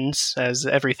depends, as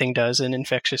everything does in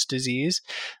infectious disease.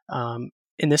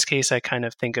 In this case, I kind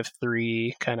of think of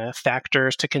 3 kind of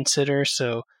factors to consider.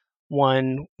 So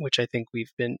one, which I think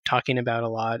we've been talking about a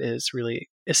lot, is really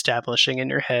establishing in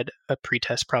your head a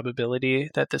pretest probability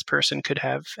that this person could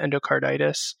have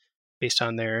endocarditis based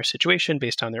on their situation,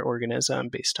 based on their organism,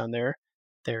 based on their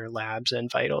labs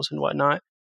and vitals and whatnot.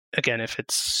 Again, if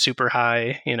it's super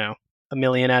high, 1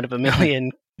 million out of 1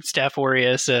 million Staph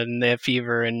aureus, and they have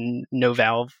fever and no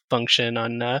valve function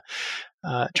on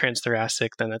transthoracic,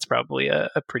 then that's probably a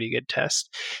pretty good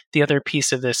test. The other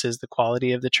piece of this is the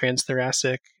quality of the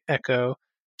transthoracic echo.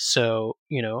 So,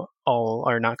 all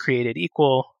are not created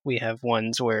equal. We have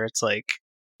ones where it's like,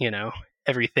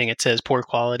 everything, it says poor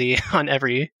quality on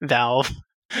every valve,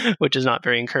 which is not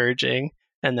very encouraging.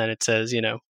 And then it says,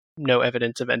 no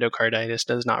evidence of endocarditis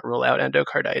does not rule out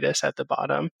endocarditis at the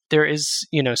bottom. There is,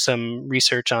 some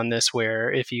research on this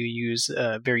where if you use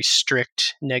a very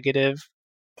strict negative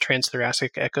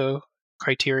transthoracic echo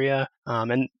criteria,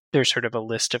 and there's sort of a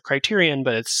list of criterion,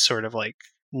 but it's sort of like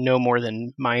no more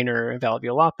than minor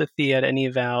valvulopathy at any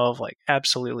valve, like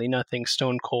absolutely nothing,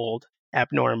 stone cold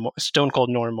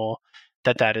normal,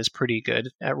 that is pretty good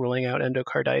at ruling out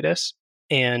endocarditis.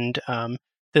 And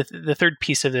the third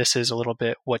piece of this is a little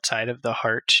bit, what side of the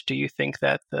heart do you think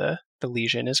that the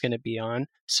lesion is going to be on?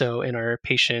 So in our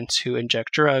patients who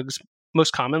inject drugs,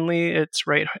 most commonly it's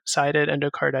right-sided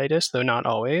endocarditis, though not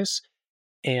always.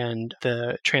 And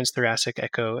the transthoracic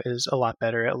echo is a lot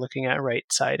better at looking at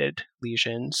right-sided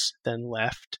lesions than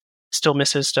left. Still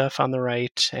misses stuff on the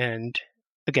right, and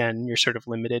again, you're sort of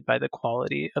limited by the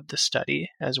quality of the study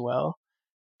as well.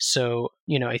 So,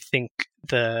 I think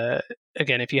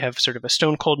if you have sort of a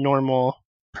stone cold normal,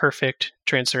 perfect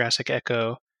transthoracic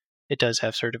echo, it does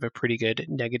have sort of a pretty good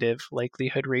negative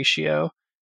likelihood ratio.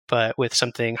 But with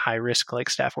something high risk like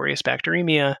Staph aureus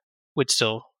bacteremia, would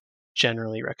still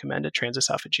generally recommend a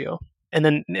transesophageal. And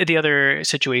then the other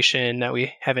situation that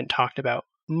we haven't talked about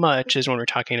much is when we're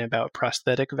talking about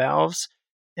prosthetic valves.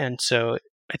 And so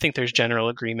I think there's general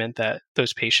agreement that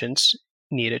those patients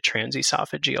need a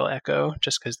transesophageal echo,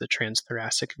 just because the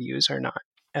transthoracic views are not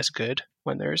as good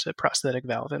when there's a prosthetic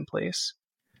valve in place.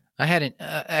 I hadn't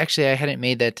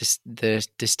made that the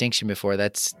distinction before.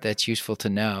 That's useful to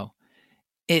know.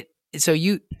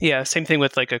 Same thing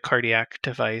with like a cardiac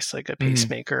device, like a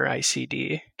pacemaker,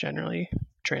 ICD. Generally,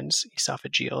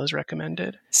 transesophageal is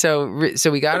recommended. So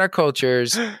we got our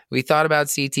cultures. We thought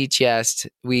about CT chest.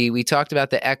 We talked about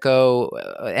the echo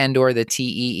and/or the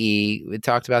TEE. We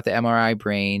talked about the MRI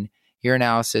brain,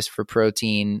 urinalysis for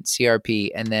protein,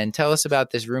 CRP, and then tell us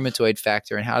about this rheumatoid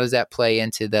factor and how does that play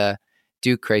into the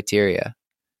Duke criteria?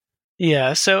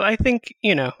 Yeah, so I think,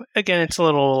 again, it's a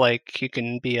little like you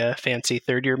can be a fancy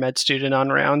third-year med student on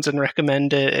rounds and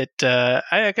recommend it.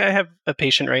 I have a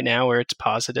patient right now where it's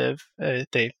positive.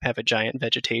 They have a giant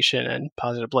vegetation and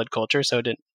positive blood culture, so it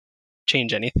didn't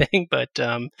change anything, but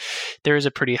there is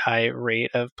a pretty high rate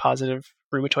of positive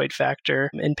rheumatoid factor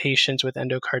in patients with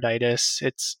endocarditis.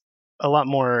 It's a lot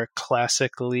more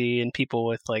classically in people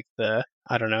with like the,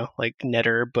 I don't know, like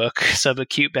Netter book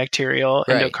subacute bacterial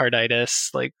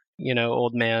endocarditis, like,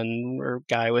 old man or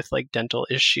guy with like dental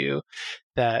issue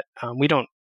that we don't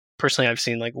personally, I've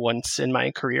seen like once in my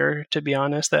career, to be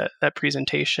honest, that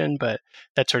presentation, but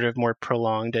that sort of more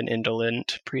prolonged and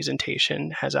indolent presentation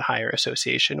has a higher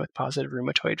association with positive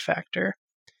rheumatoid factor.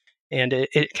 And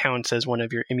it counts as one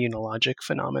of your immunologic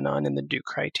phenomenon in the Duke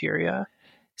criteria.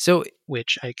 So,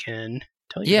 which I can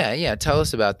tell you. Yeah. Tell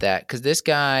us about that. Because this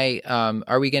guy,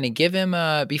 are we going to give him,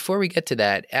 before we get to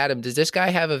that, Adam, does this guy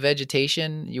have a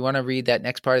vegetation? You want to read that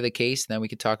next part of the case, and then we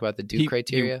could talk about the Duke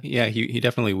criteria? He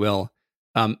definitely will.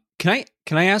 Can I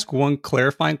ask one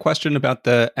clarifying question about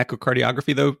the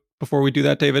echocardiography, though, before we do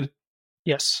that, David?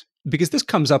 Yes. Because this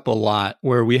comes up a lot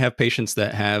where we have patients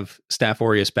that have Staph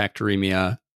aureus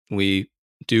bacteremia. We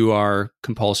do our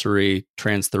compulsory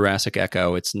transthoracic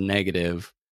echo. It's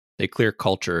negative. They clear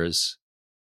cultures.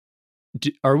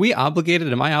 Are we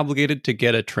obligated? Am I obligated to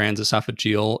get a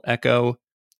transesophageal echo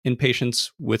in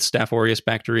patients with Staph aureus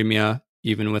bacteremia,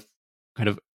 even with kind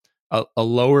of a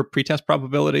lower pretest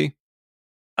probability?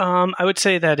 I would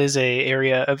say that is a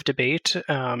area of debate.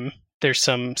 There's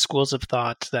some schools of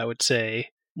thought that would say,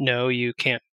 no, you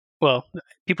can't. Well,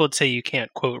 people would say you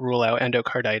can't, quote, rule out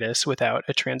endocarditis without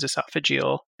a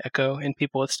transesophageal echo in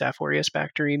people with Staph aureus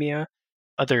bacteremia.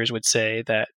 Others would say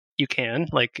that you can,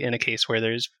 like in a case where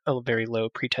there's a very low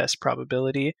pretest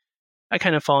probability. I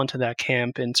kind of fall into that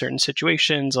camp in certain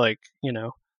situations, like,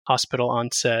 hospital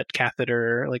onset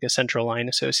catheter, like a central line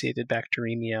associated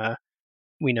bacteremia.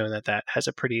 We know that has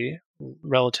a pretty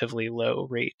relatively low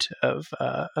rate of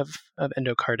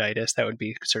endocarditis that would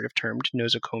be sort of termed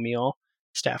nosocomial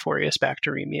Staph aureus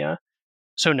bacteremia.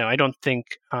 So no, I don't think.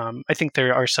 I think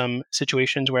there are some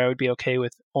situations where I would be okay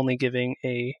with only getting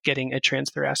a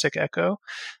transthoracic echo.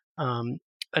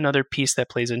 Another piece that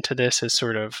plays into this is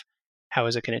sort of how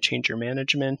is it going to change your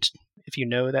management if you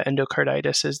know that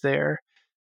endocarditis is there.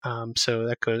 So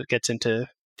that gets into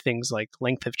things like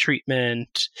length of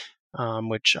treatment,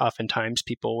 which oftentimes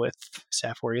people with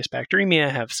Staph aureus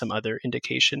bacteremia have some other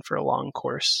indication for a long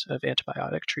course of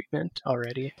antibiotic treatment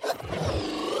already.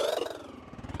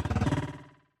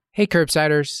 Hey,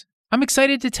 Curbsiders. I'm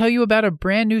excited to tell you about a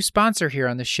brand new sponsor here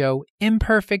on the show,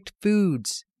 Imperfect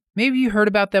Foods. Maybe you heard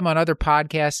about them on other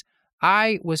podcasts.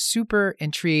 I was super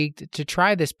intrigued to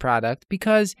try this product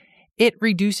because it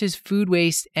reduces food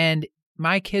waste, and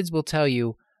my kids will tell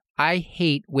you, I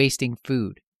hate wasting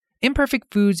food.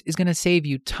 Imperfect Foods is going to save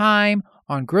you time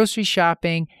on grocery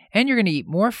shopping, and you're going to eat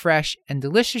more fresh and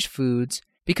delicious foods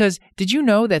because did you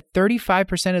know that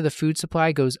 35% of the food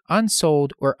supply goes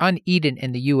unsold or uneaten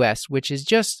in the US, which is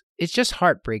just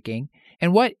heartbreaking.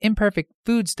 And what Imperfect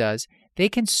Foods does, they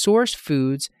can source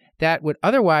foods that would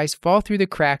otherwise fall through the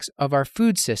cracks of our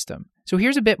food system. So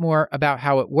here's a bit more about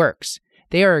how it works.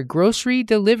 They are a grocery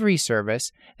delivery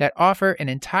service that offer an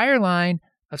entire line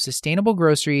of sustainable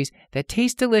groceries that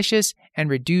taste delicious and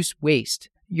reduce waste.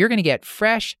 You're going to get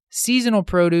fresh, seasonal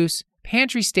produce,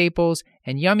 pantry staples,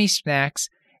 and yummy snacks.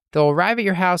 They'll arrive at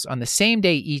your house on the same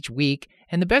day each week.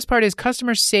 And the best part is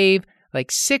customers save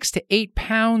like 6 to 8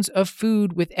 pounds of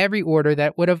food with every order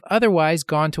that would have otherwise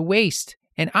gone to waste.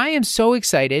 And I am so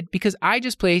excited because I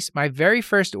just placed my very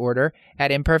first order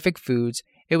at Imperfect Foods.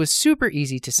 It was super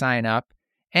easy to sign up.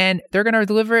 And they're going to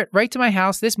deliver it right to my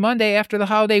house this Monday after the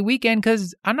holiday weekend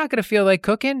because I'm not going to feel like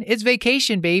cooking. It's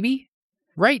vacation, baby.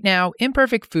 Right now,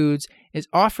 Imperfect Foods is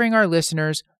offering our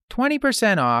listeners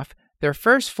 20% off their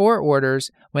first 4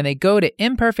 orders when they go to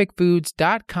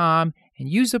imperfectfoods.com and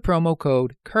use the promo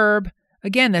code CURB.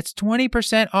 Again, that's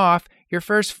 20% off your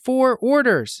first 4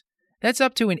 orders. That's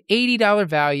up to an $80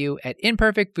 value at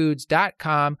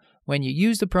imperfectfoods.com when you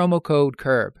use the promo code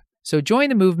CURB. So join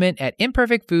the movement at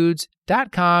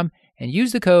imperfectfoods.com and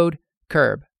use the code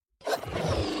CURB.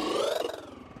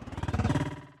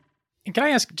 Can I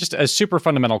ask just a super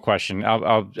fundamental question?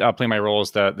 I'll play my role as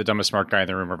the dumbest smart guy in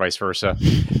the room or vice versa.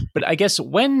 But I guess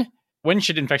when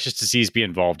should infectious disease be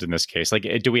involved in this case? Like,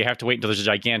 do we have to wait until there's a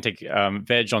gigantic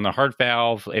veg on the heart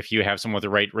valve if you have someone with the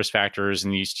right risk factors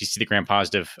and you see the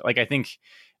gram-positive? Like, I think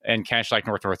in Cash-like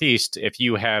Northeast, if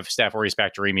you have Staph aureus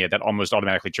bacteremia, that almost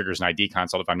automatically triggers an ID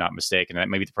consult, if I'm not mistaken. And that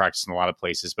may be the practice in a lot of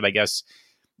places. But I guess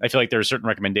I feel like there are certain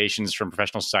recommendations from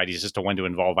professional societies as to when to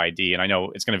involve ID. And I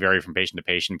know it's going to vary from patient to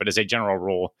patient, but as a general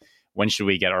rule, when should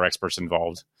we get our experts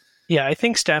involved? Yeah, I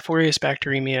think Staph aureus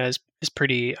bacteremia is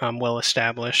pretty well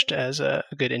established as a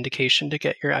good indication to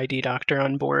get your ID doctor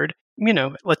on board.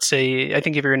 Let's say, I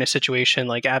think if you're in a situation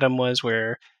like Adam was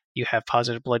where you have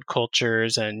positive blood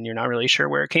cultures and you're not really sure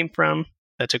where it came from,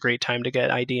 that's a great time to get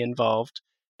ID involved.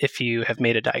 If you have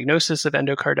made a diagnosis of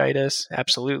endocarditis,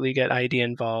 absolutely get ID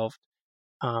involved.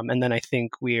 And then I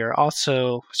think we are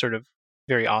also sort of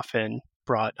very often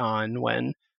brought on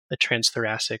when the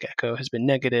transthoracic echo has been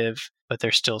negative, but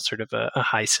there's still sort of a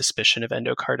high suspicion of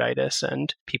endocarditis,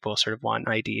 and people sort of want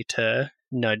ID to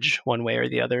nudge one way or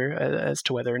the other as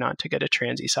to whether or not to get a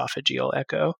transesophageal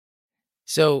echo.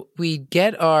 So we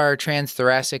get our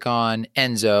transthoracic on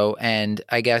Enzo, and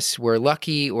I guess we're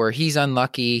lucky or he's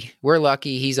unlucky. We're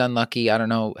lucky, he's unlucky. I don't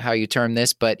know how you term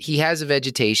this, but he has a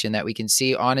vegetation that we can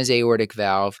see on his aortic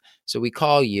valve. So we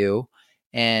call you,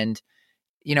 and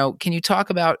can you talk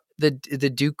about the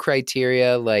Duke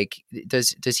criteria? Like,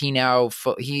 does he now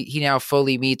he now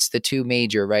fully meets the two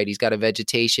major, right? He's got a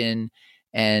vegetation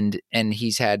and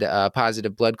he's had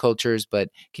positive blood cultures. But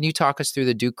can you talk us through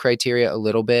the Duke criteria a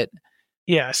little bit?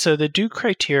 Yeah, so the Duke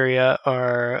criteria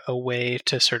are a way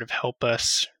to sort of help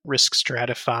us risk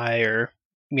stratify or,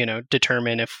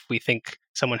 determine if we think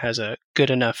someone has a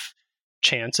good enough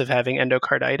chance of having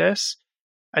endocarditis.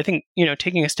 I think,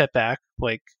 taking a step back,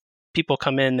 like people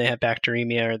come in, they have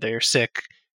bacteremia or they're sick,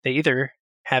 they either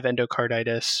have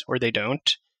endocarditis or they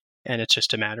don't. And it's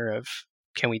just a matter of,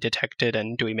 can we detect it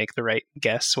and do we make the right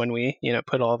guess when we,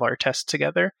 put all of our tests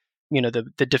together?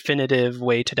 The definitive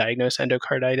way to diagnose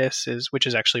endocarditis which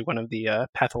is actually one of the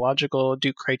pathological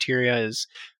Duke criteria, is,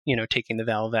 taking the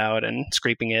valve out and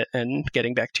scraping it and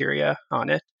getting bacteria on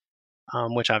it,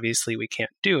 which obviously we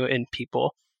can't do in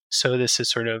people. So this is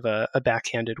sort of a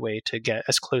backhanded way to get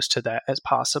as close to that as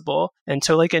possible. And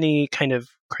so like any kind of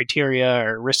criteria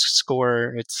or risk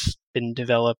score, it's been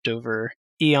developed over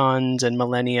eons and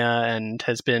millennia and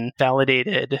has been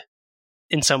validated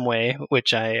in some way,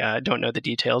 which I don't know the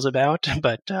details about,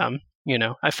 but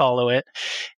I follow it.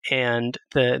 And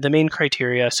the main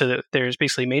criteria, so that there's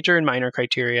basically major and minor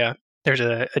criteria. There's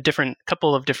a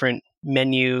couple of different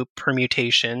menu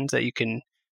permutations that you can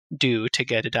do to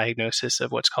get a diagnosis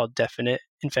of what's called definite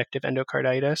infective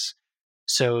endocarditis.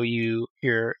 So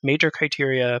your major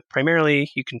criteria,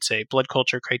 primarily you can say blood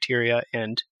culture criteria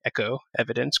and echo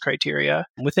evidence criteria.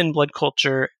 Within blood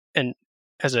culture, and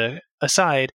as a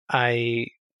aside, I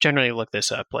generally look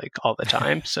this up like all the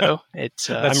time. So it's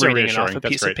I'm so reading it off a That's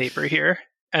piece great. of paper here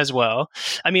as well.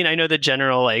 I mean, I know the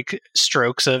general like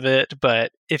strokes of it,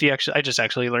 but I just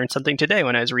actually learned something today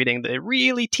when I was reading the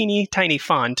really teeny tiny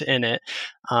font in it,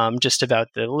 just about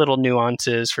the little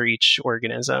nuances for each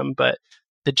organism. But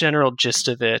the general gist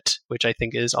of it, which I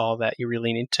think is all that you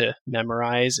really need to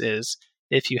memorize, is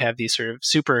if you have these sort of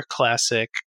super classic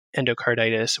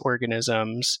endocarditis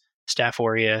organisms, Staph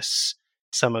aureus,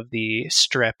 some of the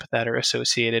strep that are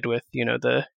associated with,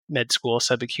 the med school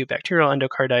subacute bacterial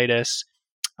endocarditis,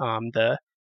 the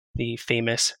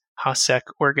famous Hasek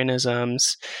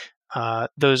organisms.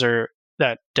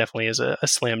 That definitely is a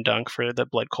slam dunk for the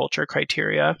blood culture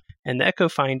criteria. And the echo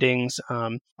findings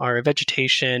are a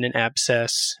vegetation, an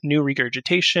abscess, new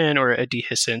regurgitation, or a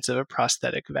dehiscence of a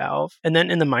prosthetic valve. And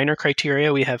then in the minor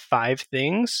criteria, we have 5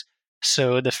 things.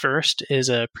 So the first is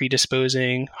a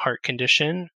predisposing heart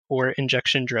condition or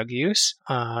injection drug use.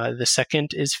 The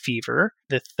second is fever.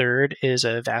 The third is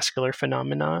a vascular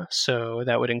phenomena. So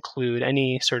that would include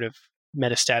any sort of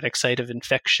metastatic site of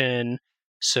infection.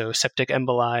 So septic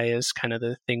emboli is kind of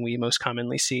the thing we most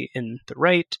commonly see in the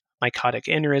right. Mycotic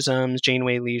aneurysms,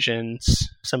 Janeway lesions,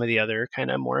 some of the other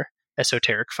kind of more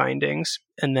esoteric findings.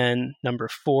 And then number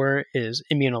 4 is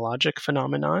immunologic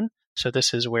phenomenon. So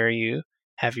this is where you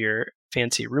have your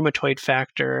fancy rheumatoid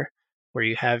factor, where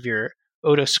you have your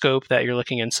otoscope that you're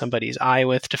looking in somebody's eye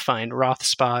with to find Roth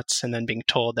spots and then being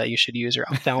told that you should use your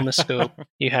ophthalmoscope.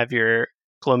 You have your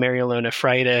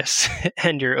glomerulonephritis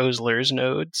and your Osler's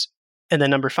nodes. And then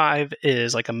number 5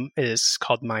 is is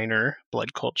called minor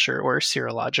blood culture or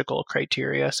serological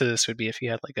criteria. So this would be if you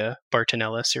had like a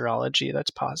Bartonella serology that's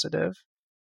positive.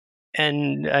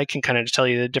 And I can kind of tell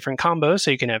you the different combos.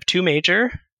 So you can have 2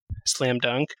 major, slam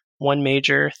dunk, 1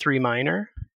 major, 3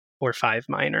 minor, or 5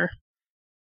 minor.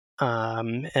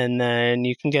 And then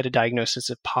you can get a diagnosis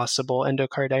of possible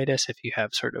endocarditis if you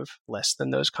have sort of less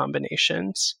than those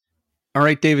combinations. All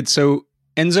right, David. So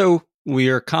Enzo, we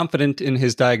are confident in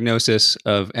his diagnosis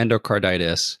of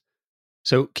endocarditis.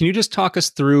 So can you just talk us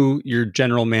through your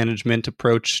general management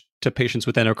approach to patients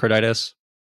with endocarditis?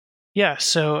 Yeah,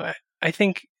 so I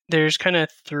think there's kind of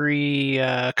three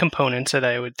components that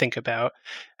I would think about.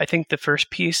 I think the first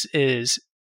piece is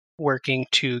working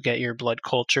to get your blood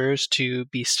cultures to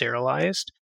be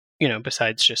sterilized.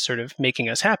 Besides just sort of making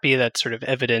us happy, that's sort of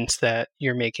evidence that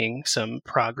you're making some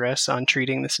progress on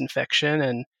treating this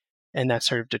infection. And that's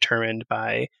sort of determined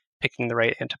by picking the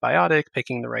right antibiotic,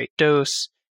 picking the right dose,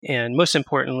 and most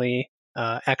importantly,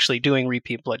 actually doing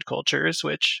repeat blood cultures,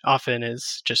 which often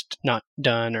is just not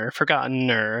done or forgotten,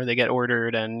 or they get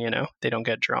ordered and, they don't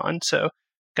get drawn. So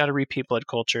got to repeat blood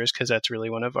cultures because that's really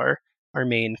one of our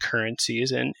main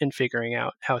currencies in figuring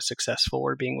out how successful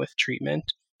we're being with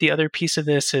treatment. The other piece of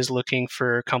this is looking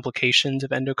for complications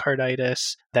of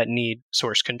endocarditis that need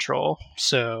source control.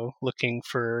 So looking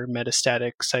for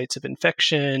metastatic sites of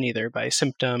infection, either by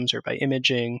symptoms or by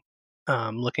imaging,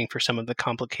 looking for some of the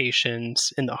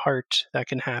complications in the heart that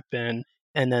can happen.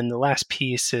 And then the last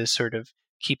piece is sort of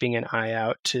keeping an eye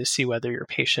out to see whether your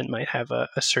patient might have a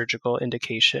surgical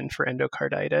indication for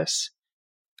endocarditis.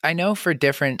 I know for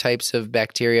different types of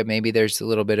bacteria, maybe there's a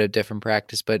little bit of different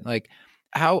practice, but like,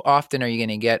 how often are you going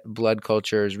to get blood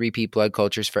cultures, repeat blood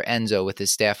cultures for Enzo with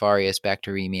his Staph aureus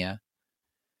bacteremia?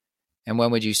 And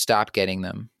when would you stop getting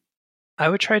them? I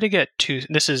would try to get two.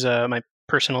 This is my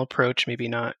personal approach, maybe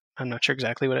not. I'm not sure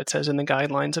exactly what it says in the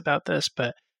guidelines about this,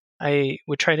 but I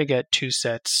would try to get 2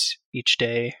 sets each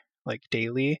day, like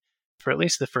daily, for at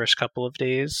least the first couple of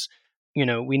days. We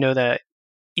know that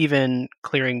even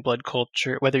clearing blood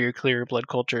culture, whether you clear blood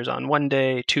cultures on 1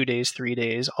 day, 2 days, 3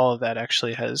 days, all of that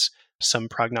actually has some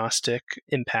prognostic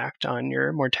impact on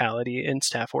your mortality in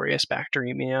Staph aureus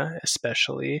bacteremia,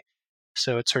 especially.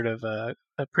 So it's sort of a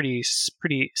pretty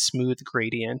smooth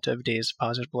gradient of days of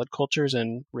positive blood cultures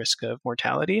and risk of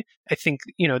mortality. I think,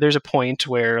 there's a point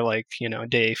where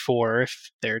day 4,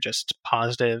 if they're just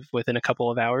positive within a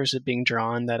couple of hours of being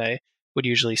drawn, that I would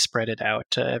usually spread it out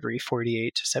to every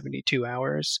 48 to 72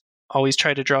 hours. Always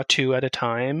try to draw 2 at a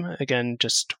time. Again,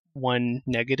 just 1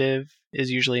 negative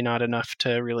is usually not enough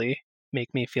to really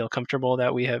make me feel comfortable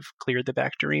that we have cleared the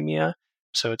bacteremia.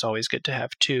 So it's always good to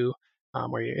have 2.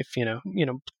 Where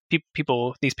if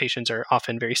people, these patients are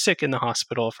often very sick in the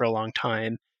hospital for a long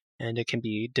time, and it can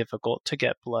be difficult to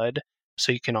get blood.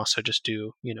 So you can also just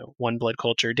do 1 blood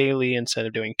culture daily instead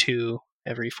of doing 2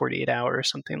 every 48 hours,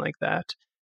 something like that.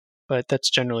 But that's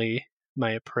generally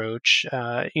my approach.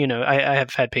 I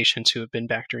have had patients who have been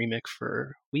bacteremic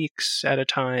for weeks at a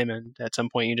time, and at some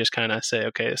point you just kind of say,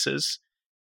 okay, this is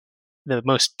the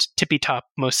most tippy top,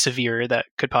 most severe that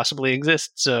could possibly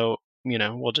exist. So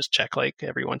we'll just check like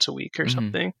every once a week or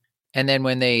something. And then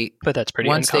but that's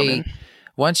pretty uncommon.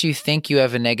 Once you think you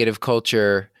have a negative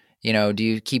culture, do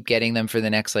you keep getting them for the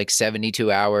next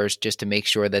 72 hours just to make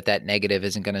sure that negative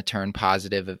isn't going to turn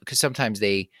positive? Because sometimes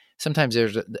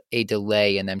there's a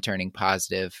delay in them turning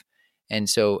positive. And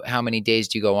so how many days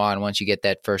do you go on once you get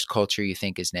that first culture you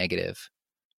think is negative?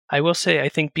 I will say, I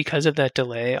think because of that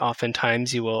delay,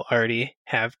 oftentimes you will already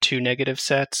have 2 negative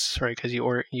sets, right? Because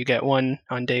you get 1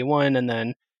 on day 1, and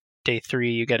then day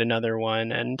 3 you get another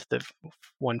one, and the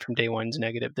one from day 1 is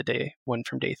negative. The day 1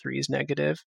 from day 3 is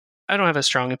negative. I don't have a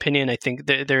strong opinion. I think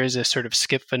there is a sort of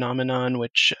skip phenomenon,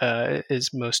 which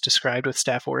is most described with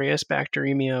Staph aureus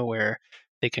bacteremia, where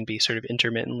they can be sort of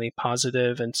intermittently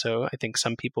positive, and so I think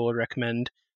some people would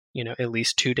recommend, at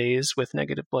least 2 days with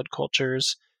negative blood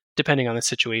cultures. Depending on the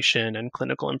situation and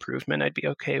clinical improvement, I'd be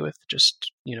okay with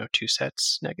just 2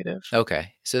 sets negative.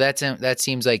 Okay, so that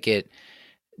seems like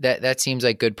that seems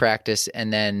like good practice.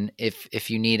 And then if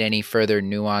you need any further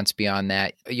nuance beyond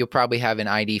that, you'll probably have an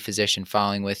ID physician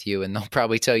following with you, and they'll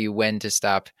probably tell you when to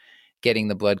stop getting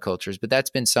the blood cultures. But that's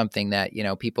been something that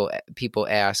people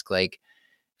ask, like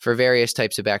for various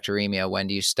types of bacteremia, when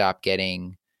do you stop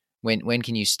getting? When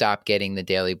can you stop getting the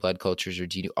daily blood cultures, or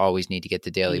do you always need to get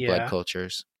the daily blood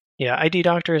cultures? Yeah, ID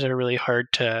doctors are really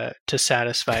hard to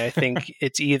satisfy. I think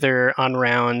it's either on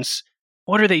rounds,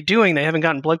 what are they doing? They haven't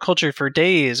gotten blood culture for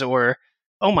days, or,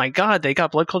 oh my God, they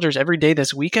got blood cultures every day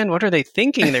this weekend. What are they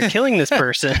thinking? They're killing this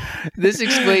person. This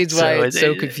explains why it's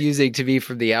so confusing to me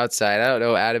from the outside. I don't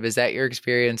know, Adam, is that your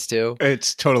experience too?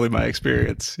 It's totally my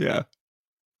experience. Yeah.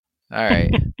 All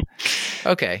right.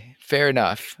 Okay, fair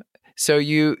enough. So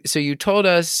you told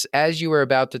us, as you were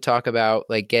about to talk about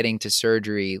getting to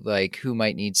surgery, who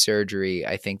might need surgery.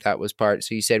 I think that was part.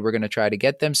 So you said we're going to try to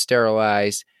get them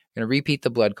sterilized. We're going to repeat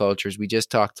the blood cultures. We just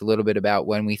talked a little bit about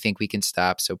when we think we can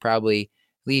stop. So probably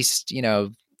at least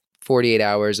 48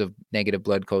 hours of negative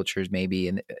blood cultures, maybe,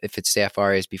 and if it's Staph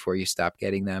aureus, before you stop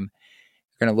getting them.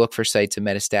 We're going to look for sites of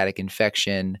metastatic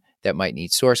infection that might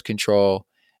need source control.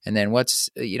 And then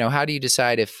how do you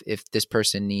decide if this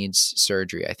person needs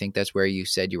surgery? I think that's where you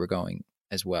said you were going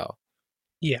as well.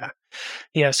 Yeah.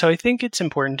 Yeah. So I think it's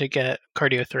important to get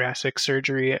cardiothoracic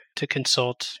surgery to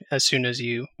consult as soon as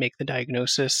you make the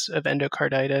diagnosis of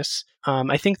endocarditis.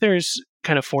 I think there's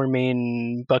kind of four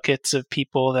main buckets of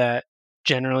people that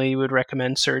generally would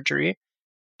recommend surgery.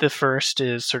 The first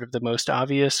is sort of the most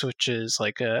obvious, which is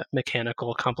like a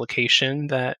mechanical complication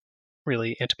that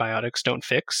really antibiotics don't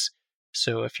fix.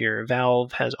 So if your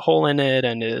valve has a hole in it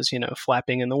and is,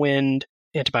 flapping in the wind,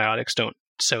 antibiotics don't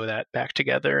sew that back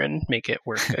together and make it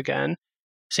work again.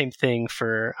 Same thing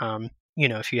for,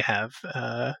 if you have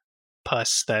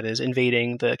pus that is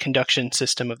invading the conduction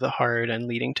system of the heart and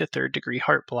leading to third-degree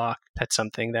heart block. That's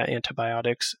something that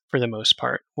antibiotics, for the most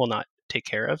part, will not take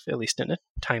care of, at least in a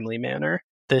timely manner.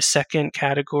 The second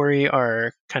category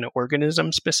are kind of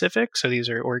organism specific. So these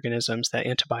are organisms that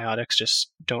antibiotics just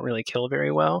don't really kill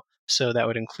very well. So that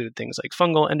would include things like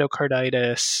fungal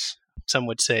endocarditis. Some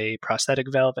would say prosthetic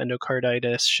valve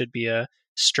endocarditis should be a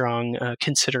strong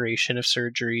consideration of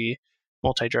surgery.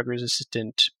 Multi-drug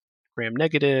resistant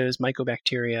gram-negatives,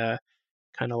 mycobacteria,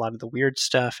 kind of a lot of the weird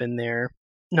stuff in there.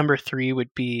 Number 3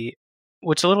 would be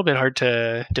what's a little bit hard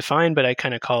to define, but I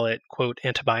kind of call it, quote,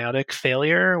 antibiotic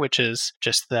failure, which is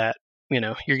just that,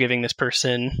 you're giving this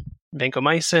person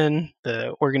vancomycin, the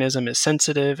organism is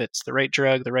sensitive, it's the right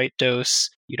drug, the right dose,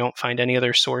 you don't find any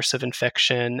other source of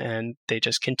infection, and they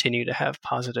just continue to have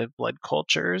positive blood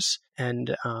cultures.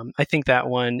 And I think that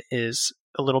one is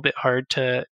a little bit hard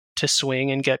to swing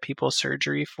and get people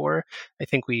surgery for. I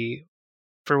think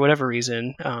for whatever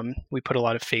reason, we put a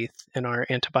lot of faith in our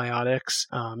antibiotics.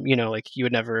 Like you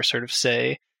would never sort of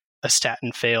say a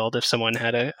statin failed if someone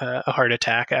had a heart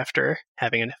attack after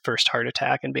having a first heart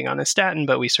attack and being on a statin,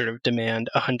 but we sort of demand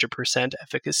 100%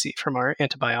 efficacy from our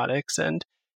antibiotics. And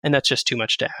that's just too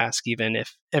much to ask, even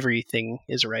if everything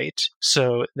is right.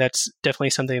 So that's definitely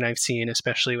something I've seen,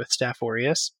 especially with Staph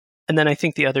aureus. And then I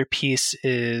think the other piece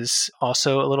is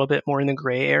also a little bit more in the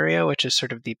gray area, which is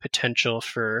sort of the potential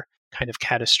for kind of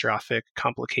catastrophic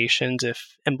complications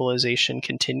if embolization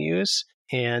continues.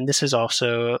 And this is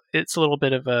also, it's a little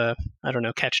bit of a,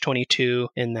 catch-22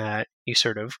 in that you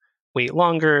sort of wait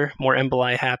longer, more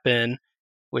emboli happen,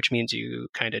 which means you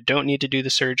kind of don't need to do the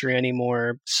surgery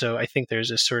anymore. So I think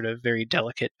there's a sort of very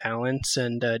delicate balance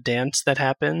and dance that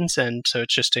happens. And so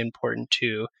it's just important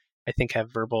to, I think,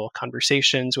 have verbal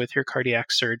conversations with your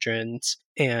cardiac surgeons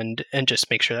and just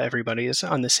make sure that everybody is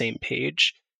on the same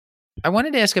page. I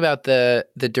wanted to ask about the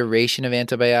duration of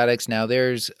antibiotics. Now,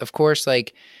 there's, of course,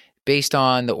 like based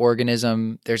on the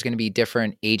organism, there's going to be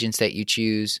different agents that you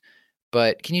choose.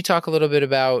 But can you talk a little bit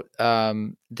about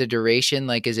the duration?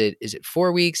 Like, is it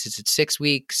 4 weeks? Is it 6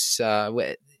 weeks?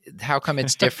 How come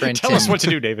it's different? Tell us what to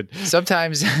do, David.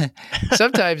 Sometimes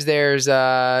there's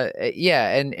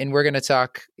and we're going to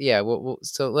talk. Yeah,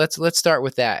 so let's start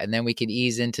with that, and then we can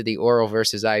ease into the oral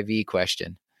versus IV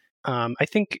question. I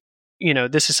think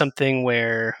this is something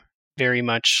where very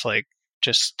much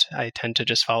I tend to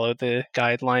just follow the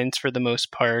guidelines for the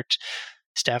most part.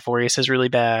 Staph aureus is really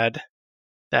bad.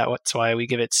 That's why we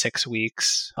give it 6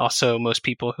 weeks. Also, most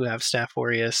people who have Staph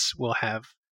aureus will have,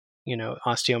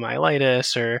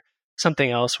 osteomyelitis or something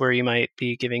else where you might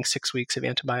be giving 6 weeks of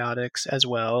antibiotics as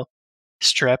well.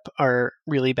 Strep are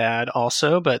really bad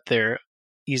also, but they're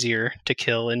easier to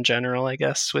kill in general, I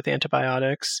guess, with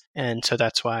antibiotics. And so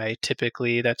that's why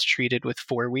typically that's treated with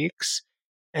 4 weeks.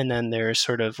 And then there's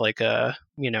sort of like a,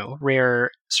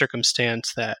 rare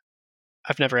circumstance that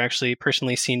I've never actually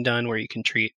personally seen done where you can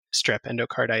treat strep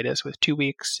endocarditis with 2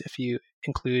 weeks if you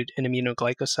include an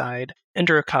aminoglycoside.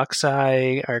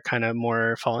 Enterococci are kind of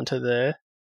more fall into the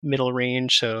middle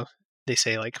range. So they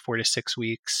say like 4 to 6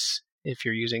 weeks if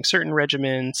you're using certain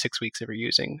regimen, 6 weeks if you're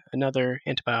using another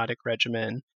antibiotic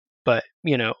regimen. But,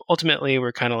 ultimately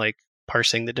we're kind of like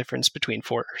parsing the difference between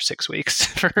 4 or 6 weeks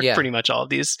for pretty much all of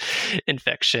these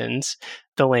infections.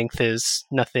 The length is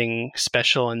nothing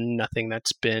special and nothing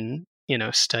that's been,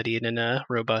 studied in a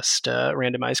robust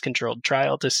randomized controlled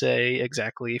trial to say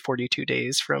exactly 42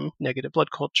 days from negative blood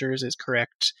cultures is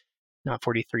correct, not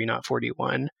 43, not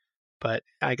 41. But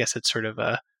I guess it's sort of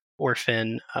a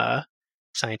orphan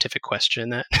scientific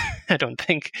question that I don't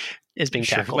think is being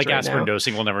tackled like right aspirin now.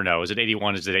 dosing, we'll never know. Is it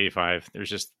 81? Is it 85?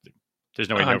 There's no way to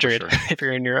know for 100 sure. if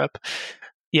you're in Europe.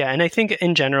 Yeah, and I think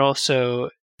in general,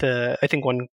 I think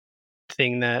one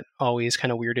thing that always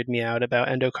kind of weirded me out about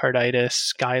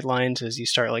endocarditis guidelines is you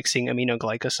start like seeing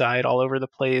aminoglycoside all over the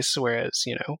place, whereas,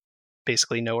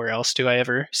 basically nowhere else do I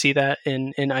ever see that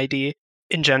in ID.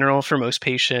 In general, for most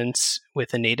patients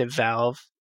with a native valve,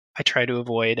 I try to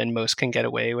avoid, and most can get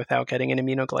away without getting an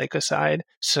aminoglycoside.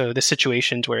 So the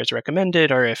situations where it's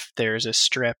recommended are if there's a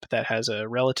strep that has a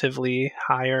relatively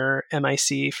higher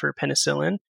MIC for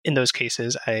penicillin. In those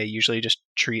cases, I usually just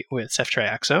treat with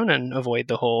ceftriaxone and avoid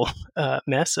the whole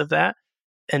mess of that.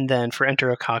 And then for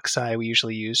enterococci, we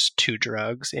usually use 2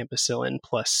 drugs, ampicillin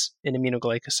plus an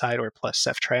aminoglycoside or plus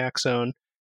ceftriaxone.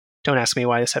 Don't ask me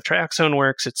why the ceftriaxone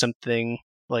works. It's something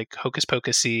like hocus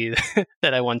pocusy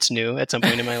that I once knew at some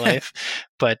point in my life,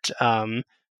 but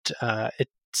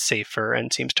it's safer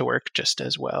and seems to work just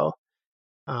as well.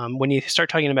 When you start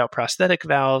talking about prosthetic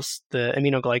valves, the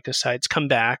aminoglycosides come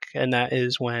back, and that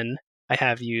is when I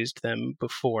have used them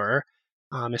before,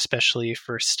 especially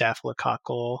for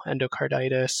staphylococcal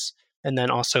endocarditis, and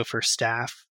then also for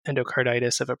staph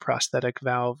endocarditis of a prosthetic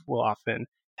valve will often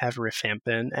have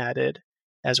rifampin added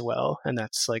as well, and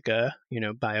that's like a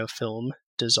biofilm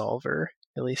dissolver,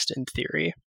 at least in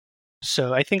theory.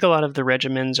 So I think a lot of the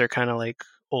regimens are kind of like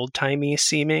old-timey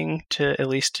seeming to at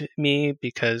least me,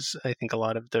 because I think a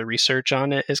lot of the research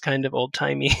on it is kind of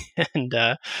old-timey, and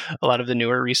a lot of the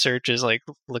newer research is like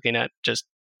looking at just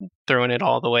throwing it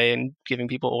all the way and giving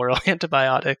people oral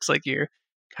antibiotics, like you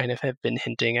kind of have been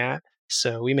hinting at.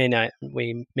 So we may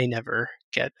never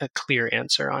get a clear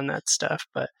answer on that stuff,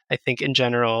 but I think in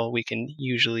general we can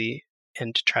usually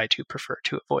and try to prefer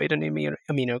to avoid an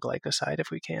aminoglycoside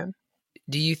if we can.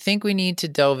 Do you think we need to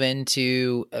delve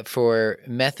into, for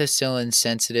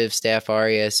methicillin-sensitive Staph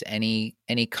aureus, any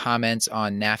comments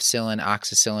on nafcillin,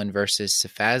 oxacillin versus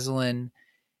cefazolin?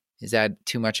 Is that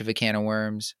too much of a can of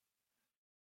worms?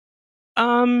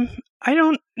 I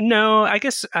don't know. I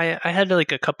guess I had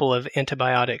like a couple of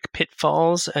antibiotic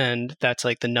pitfalls, and that's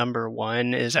like the number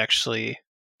one is actually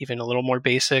even a little more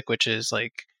basic, which is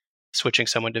like switching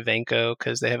someone to Vanco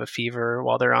because they have a fever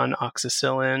while they're on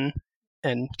oxacillin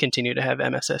and continue to have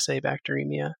MSSA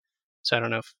bacteremia. So I don't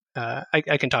know if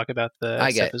I can talk about the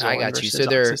I got you. So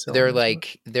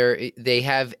they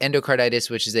have endocarditis,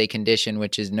 which is a condition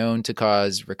which is known to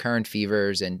cause recurrent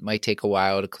fevers and might take a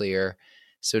while to clear.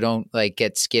 So don't like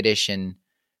get skittish and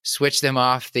switch them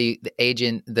off the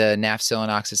agent, the nafcillin,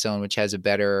 oxacillin, which is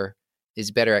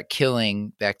better at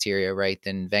killing bacteria, right,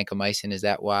 than vancomycin. Is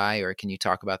that why? Or can you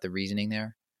talk about the reasoning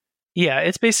there? Yeah,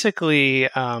 it's basically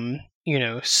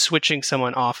switching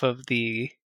someone off of the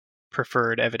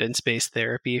preferred evidence-based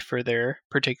therapy for their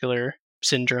particular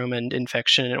syndrome and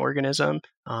infection and organism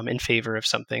in favor of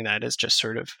something that is just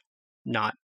sort of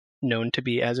not known to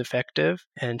be as effective.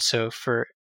 And so for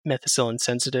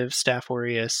methicillin-sensitive Staph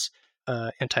aureus,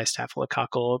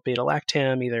 anti-staphylococcal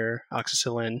beta-lactam, either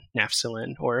oxacillin,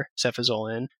 nafcillin, or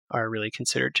cefazolin are really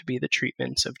considered to be the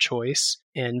treatments of choice.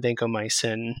 And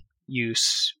vancomycin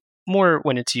use, more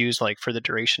when it's used like for the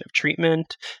duration of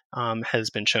treatment,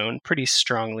 has been shown pretty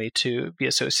strongly to be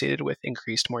associated with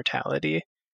increased mortality.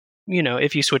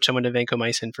 If you switch someone to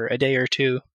vancomycin for a day or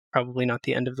two, probably not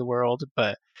the end of the world,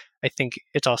 but I think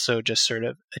it's also just sort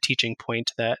of a teaching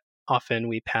point that often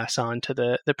we pass on to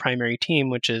the primary team,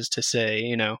 which is to say,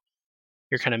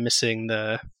 you're kind of missing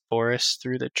the forest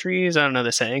through the trees. I don't know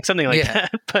the saying, something like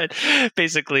that. But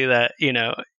basically that,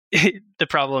 the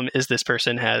problem is this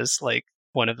person has like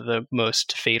one of the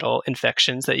most fatal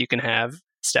infections that you can have,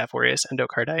 Staph aureus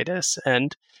endocarditis.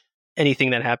 And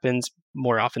anything that happens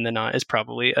more often than not is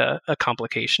probably a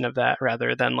complication of that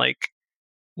rather than like,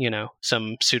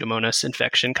 some Pseudomonas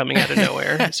infection coming out of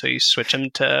nowhere. So you switch them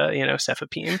to,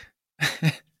 cefepime.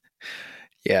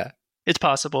 Yeah. It's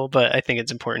possible, but I think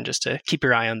it's important just to keep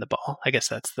your eye on the ball. I guess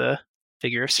that's the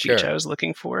figure of speech I was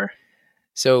looking for.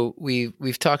 So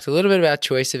we've talked a little bit about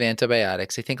choice of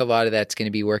antibiotics. I think a lot of that's going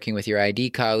to be working with your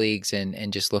ID colleagues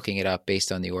and just looking it up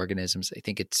based on the organisms. I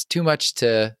think it's too much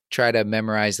to try to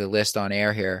memorize the list on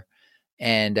air here.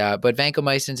 And but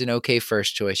vancomycin's an okay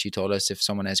first choice. You told us if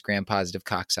someone has gram-positive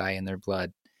cocci in their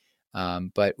blood,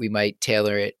 but we might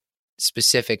tailor it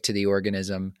specific to the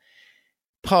organism.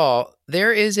 Paul,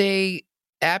 there is a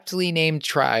aptly named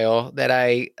trial that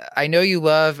I know you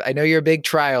love. I know you're a big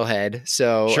trial head.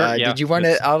 So sure, did you want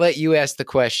to? I'll let you ask the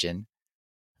question.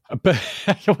 But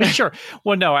sure.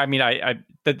 Well, no, I mean, I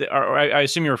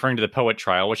assume you're referring to the POET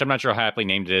trial, which I'm not sure how aptly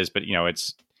named it is, but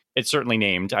it's certainly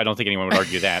named. I don't think anyone would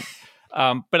argue that.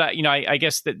 But I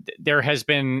guess that there has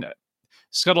been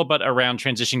scuttlebutt around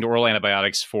transitioning to oral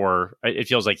antibiotics for, it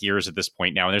feels like, years at this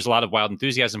point now. And there's a lot of wild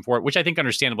enthusiasm for it, which I think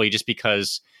understandably, just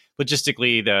because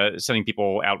logistically sending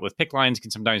people out with PICC lines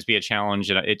can sometimes be a challenge.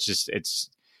 And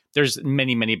there's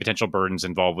many potential burdens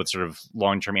involved with sort of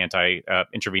long-term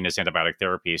intravenous antibiotic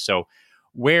therapy. So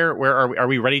where are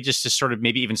we ready just to sort of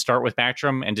maybe even start with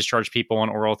Bactrim and discharge people on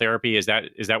oral therapy? Is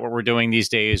that what we're doing these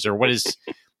days? Or what is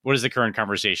what is the current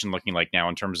conversation looking like now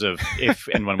in terms of if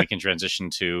and when we can transition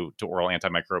to oral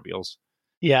antimicrobials?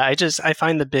 Yeah, I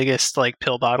find the biggest like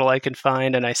pill bottle I can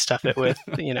find, and I stuff it with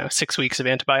 6 weeks of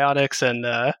antibiotics and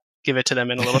give it to them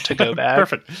in a little to-go bag.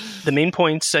 Perfect. The main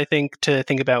points I think to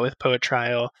think about with POET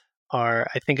trial are,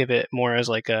 I think of it more as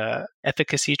like a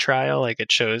efficacy trial. Like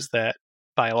it shows that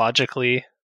biologically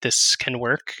this can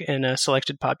work in a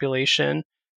selected population.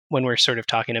 When we're sort of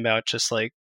talking about just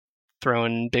like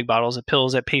throwing big bottles of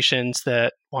pills at patients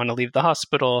that want to leave the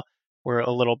hospital, we're a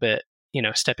little bit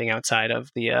stepping outside of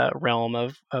the realm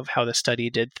of how the study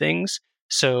did things.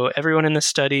 So everyone in the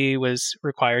study was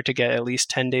required to get at least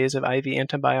 10 days of IV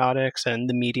antibiotics, and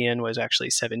the median was actually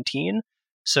 17.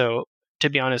 So to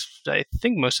be honest, I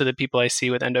think most of the people I see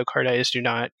with endocarditis do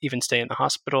not even stay in the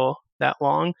hospital that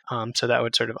long. So that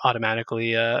would sort of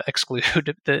automatically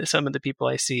exclude some of the people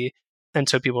I see. And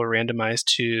so people are randomized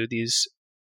to these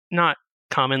not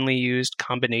commonly used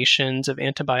combinations of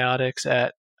antibiotics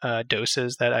at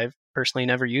doses that I've personally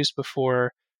never used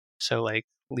before. So like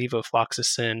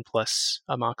levofloxacin plus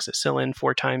amoxicillin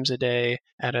 4 times a day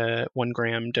at a 1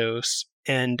 gram dose.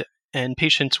 And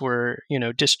patients were,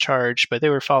 discharged, but they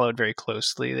were followed very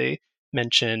closely. They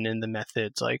mention in the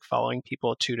methods like following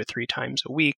people 2 to 3 times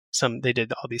a week. They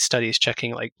did all these studies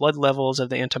checking like blood levels of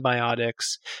the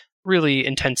antibiotics, really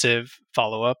intensive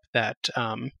follow-up that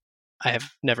I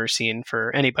have never seen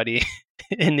for anybody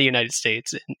in the United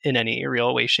States in any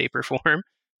real way, shape, or form,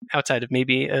 outside of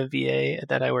maybe a VA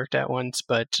that I worked at once.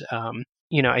 But,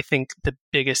 I think the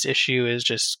biggest issue is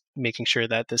just making sure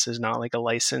that this is not like a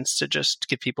license to just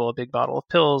give people a big bottle of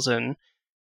pills and,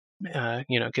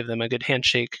 give them a good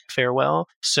handshake farewell.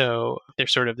 So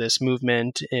there's sort of this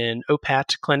movement in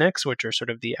OPAT clinics, which are sort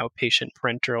of the outpatient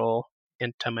parenteral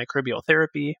antimicrobial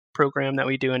therapy program that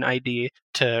we do in ID,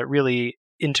 to really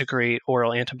integrate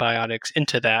oral antibiotics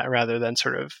into that rather than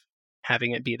sort of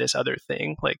having it be this other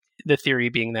thing. Like the theory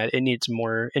being that it needs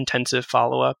more intensive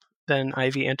follow-up than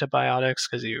IV antibiotics,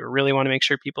 because you really want to make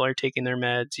sure people are taking their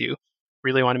meds. You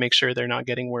really want to make sure they're not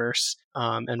getting worse,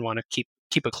 and want to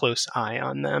keep a close eye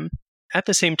on them. At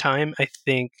the same time, I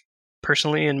think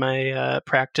personally in my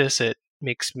practice, it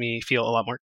makes me feel a lot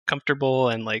more comfortable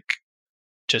and like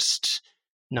just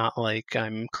not like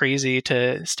I'm crazy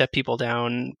to step people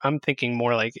down. I'm thinking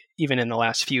more like even in the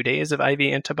last few days of IV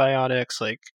antibiotics,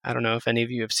 like I don't know if any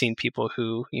of you have seen people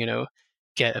who,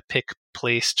 get a pick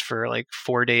placed for like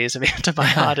 4 days of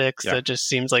antibiotics. Yeah. That just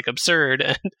seems like absurd.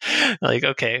 And like,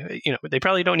 okay, they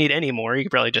probably don't need any more. You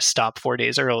could probably just stop 4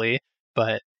 days early,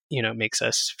 but makes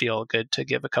us feel good to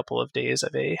give a couple of days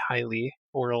of a highly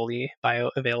orally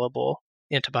bioavailable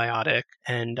antibiotic.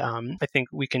 And I think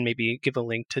we can maybe give a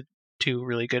link to 2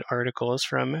 really good articles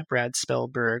from Brad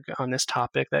Spellberg on this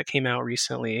topic that came out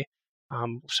recently,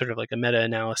 sort of like a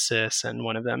meta-analysis, and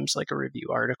one of them's like a review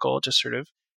article just sort of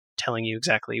telling you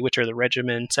exactly which are the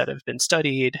regimens that have been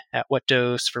studied, at what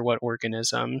dose, for what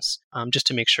organisms, just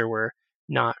to make sure we're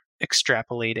not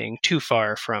extrapolating too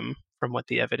far from what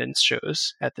the evidence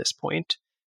shows at this point.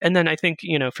 And then I think,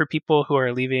 for people who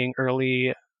are leaving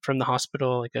early from the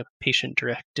hospital, like a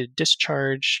patient-directed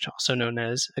discharge, also known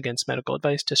as against medical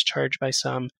advice discharge by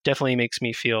some, definitely makes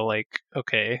me feel like,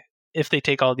 okay, if they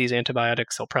take all these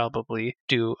antibiotics, they'll probably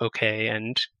do okay.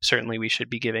 And certainly we should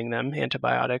be giving them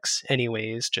antibiotics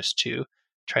anyways, just to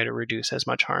try to reduce as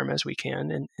much harm as we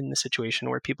can in the situation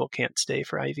where people can't stay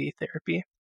for IV therapy.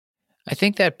 I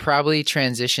think that probably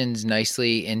transitions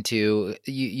nicely into,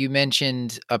 you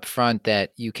mentioned up front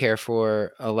that you care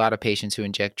for a lot of patients who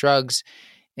inject drugs.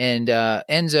 And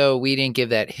Enzo, we didn't give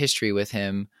that history with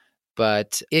him,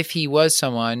 but if he was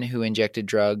someone who injected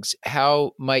drugs,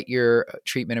 how might your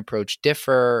treatment approach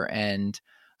differ? And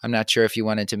I'm not sure if you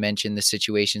wanted to mention the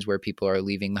situations where people are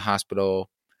leaving the hospital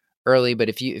early, but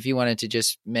if you wanted to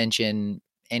just mention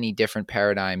any different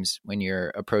paradigms when you're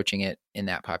approaching it in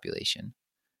that population.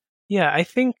 Yeah, I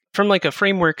think from like a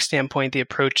framework standpoint, the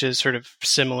approach is sort of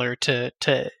similar to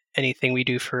anything we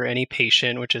do for any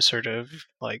patient, which is sort of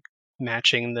like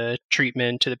matching the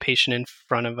treatment to the patient in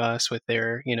front of us with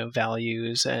their,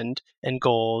 values and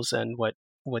goals and what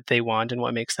they want and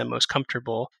what makes them most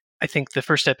comfortable. I think the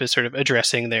first step is sort of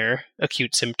addressing their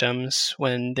acute symptoms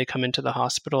when they come into the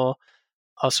hospital.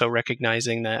 Also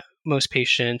recognizing that most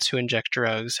patients who inject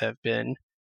drugs have been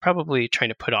probably trying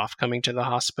to put off coming to the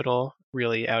hospital,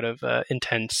 really out of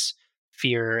intense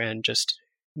fear and just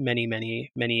many,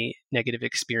 many, many negative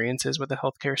experiences with the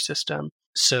healthcare system.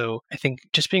 So I think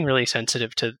just being really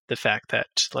sensitive to the fact that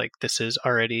like this is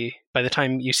already, by the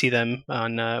time you see them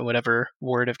on whatever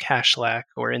ward of cash lack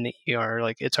or in the ER,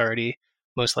 like it's already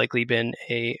most likely been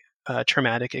a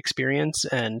traumatic experience,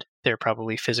 and they're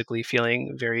probably physically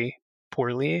feeling very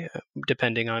poorly,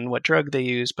 depending on what drug they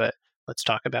use. But let's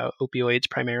talk about opioids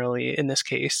primarily in this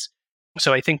case.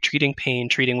 So I think treating pain,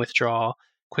 treating withdrawal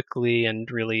quickly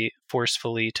and really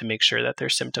forcefully to make sure that their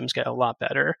symptoms get a lot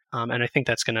better. And I think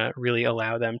that's going to really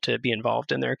allow them to be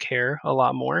involved in their care a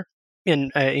lot more.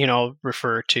 And, I'll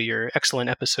refer to your excellent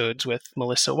episodes with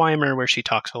Melissa Weimer, where she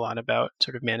talks a lot about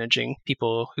sort of managing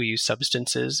people who use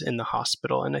substances in the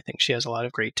hospital. And I think she has a lot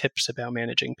of great tips about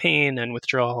managing pain and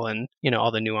withdrawal and,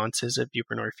 all the nuances of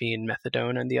buprenorphine,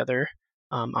 methadone, and the other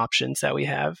options that we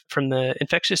have. From the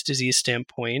infectious disease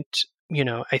standpoint,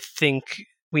 I think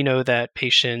we know that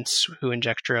patients who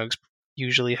inject drugs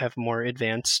usually have more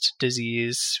advanced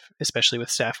disease, especially with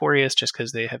Staph aureus, just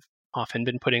because they have often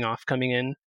been putting off coming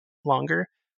in longer.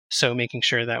 So making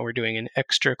sure that we're doing an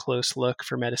extra close look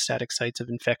for metastatic sites of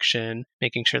infection,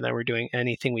 making sure that we're doing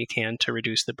anything we can to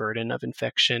reduce the burden of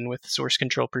infection with source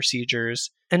control procedures.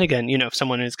 And again, if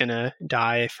someone is going to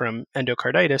die from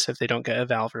endocarditis, if they don't get a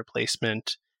valve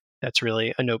replacement, that's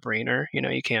really a no-brainer.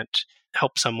 You can't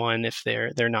help someone if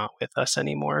they're not with us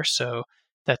anymore. So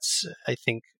that's, I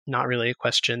think, not really a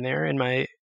question there, in my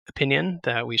opinion,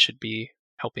 that we should be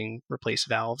helping replace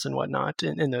valves and whatnot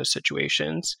in those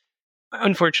situations.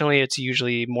 Unfortunately, it's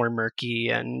usually more murky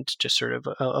and just sort of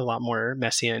a lot more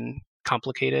messy and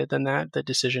complicated than that, the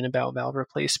decision about valve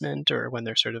replacement, or when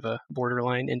there's sort of a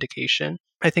borderline indication.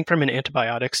 I think from an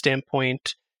antibiotic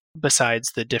standpoint,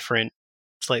 besides the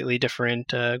slightly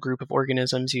different group of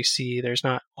organisms you see, there's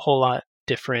not a whole lot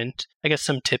different. I guess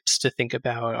some tips to think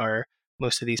about are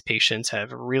most of these patients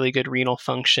have really good renal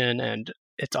function, and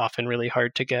it's often really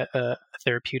hard to get a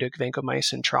therapeutic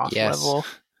vancomycin trough level.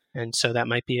 And so that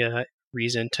might be a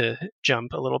reason to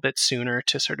jump a little bit sooner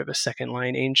to sort of a second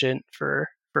line agent for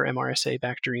MRSA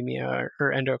bacteremia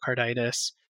or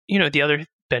endocarditis. The other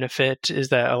benefit is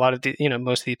that a lot of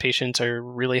most of these patients are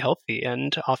really healthy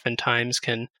and oftentimes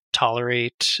can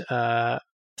tolerate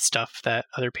stuff that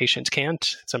other patients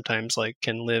can't. Sometimes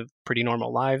can live pretty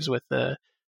normal lives with a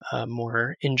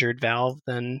more injured valve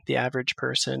than the average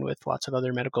person with lots of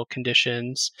other medical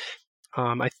conditions.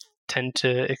 I tend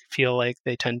to feel like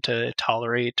they tend to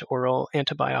tolerate oral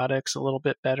antibiotics a little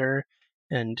bit better,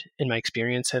 and in my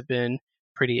experience have been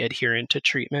pretty adherent to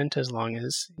treatment as long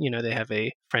as they have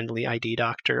a friendly ID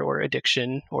doctor or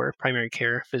addiction or primary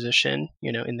care physician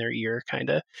in their ear, kind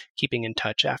of keeping in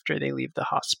touch after they leave the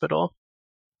hospital.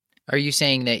 Are you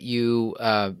saying that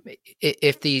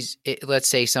let's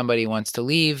say somebody wants to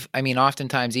leave, I mean,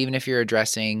 oftentimes, even if you're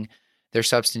addressing their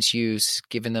substance use,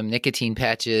 giving them nicotine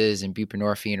patches and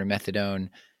buprenorphine or methadone,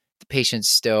 the patients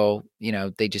still,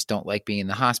 they just don't like being in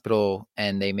the hospital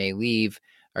and they may leave.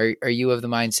 Are you of the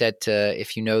mindset to,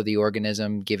 if the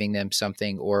organism, giving them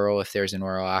something oral, if there's an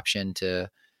oral option to,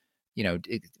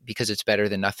 because it's better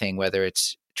than nothing, whether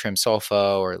it's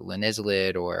trimsulfa or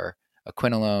linezolid or a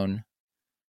quinolone?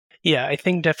 Yeah, I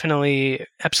think definitely,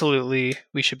 absolutely,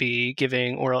 we should be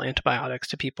giving oral antibiotics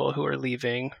to people who are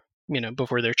leaving,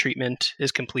 before their treatment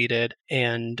is completed.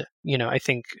 And, I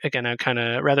think, again, I kind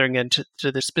of, rather than get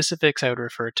to the specifics, I would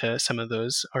refer to some of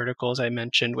those articles I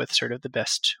mentioned with sort of the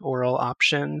best oral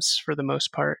options for the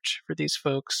most part for these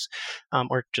folks,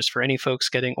 or just for any folks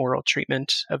getting oral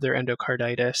treatment of their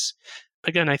endocarditis.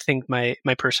 Again, I think my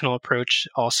personal approach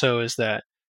also is that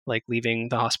leaving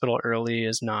the hospital early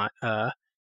is not an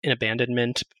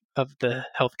abandonment of the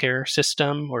healthcare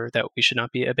system, or that we should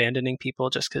not be abandoning people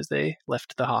just because they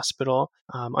left the hospital.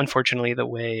 Unfortunately, the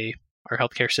way our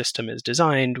healthcare system is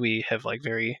designed, we have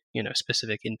very,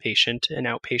 specific inpatient and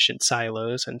outpatient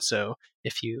silos. And so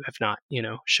if you have not,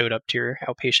 showed up to your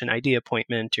outpatient ID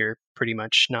appointment, you're pretty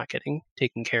much not getting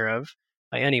taken care of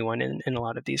by anyone in a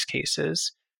lot of these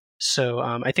cases. So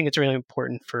I think it's really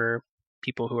important for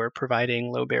people who are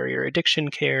providing low barrier addiction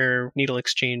care, needle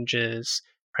exchanges,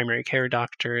 primary care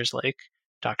doctors like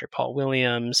Dr. Paul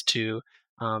Williams to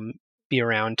be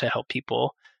around to help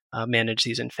people manage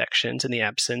these infections in the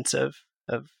absence of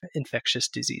infectious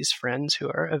disease friends who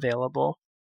are available.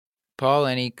 Paul,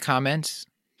 any comments?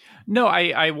 No,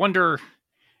 I wonder,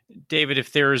 David,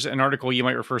 if there's an article you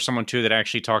might refer someone to that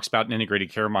actually talks about an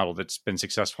integrated care model that's been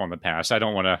successful in the past. I'm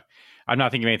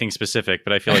not thinking of anything specific,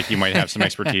 but I feel like you might have some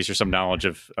expertise or some knowledge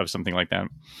of something like that.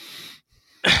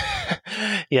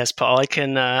 Yes, Paul, I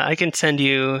can send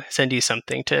you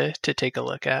something to take a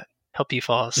look at, help you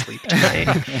fall asleep tonight.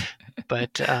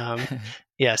 But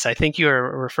yes, I think you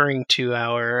are referring to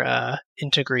our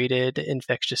integrated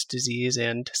infectious disease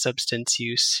and substance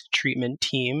use treatment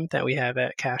team that we have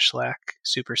at Cashlack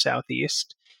Super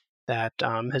Southeast that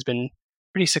has been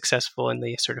pretty successful in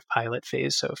the sort of pilot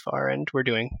phase so far. And we're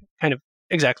doing kind of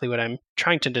exactly what I'm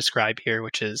trying to describe here,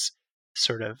 which is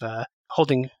sort of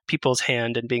holding people's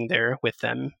hand and being there with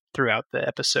them throughout the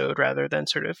episode rather than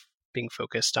sort of being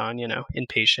focused on,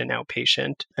 inpatient,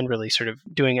 outpatient, and really sort of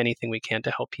doing anything we can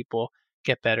to help people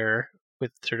get better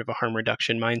with sort of a harm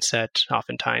reduction mindset.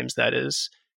 Oftentimes that is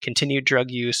continued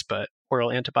drug use, but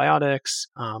oral antibiotics.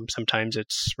 Sometimes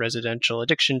it's residential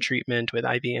addiction treatment with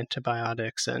IV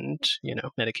antibiotics and,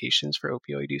 medications for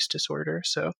opioid use disorder.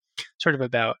 So sort of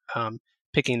about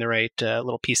picking the right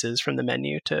little pieces from the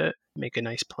menu to make a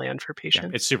nice plan for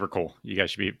patients. Yeah, it's super cool. You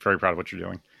guys should be very proud of what you're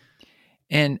doing.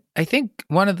 And I think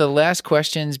one of the last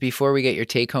questions before we get your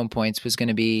take-home points was going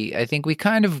to be, I think we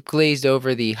kind of glazed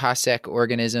over the HOSEC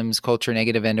organisms,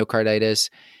 culture-negative endocarditis.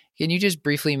 Can you just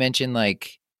briefly mention,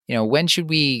 when should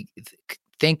we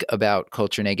think about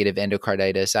culture-negative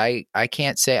endocarditis? I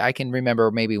can't say I can remember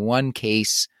maybe one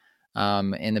case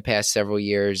in the past several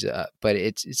years, but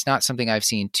it's not something I've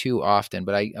seen too often,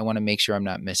 but I want to make sure I'm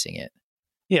not missing it.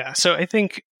 Yeah, so I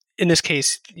think in this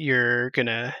case, you're going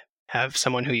to have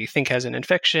someone who you think has an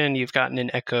infection, you've gotten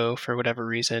an echo for whatever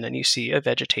reason, and you see a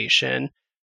vegetation.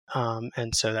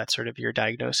 And so that's sort of your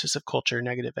diagnosis of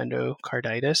culture-negative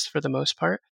endocarditis for the most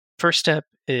part. First step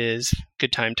is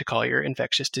good time to call your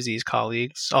infectious disease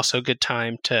colleagues. Also good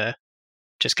time to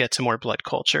just get some more blood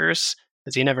cultures,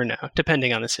 as you never know,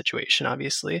 depending on the situation,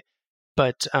 obviously.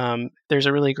 But there's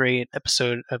a really great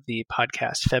episode of the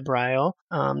podcast Febrile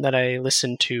that I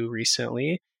listened to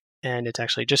recently, and it's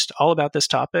actually just all about this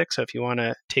topic. So if you want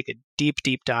to take a deep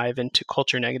dive into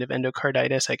culture-negative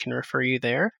endocarditis, I can refer you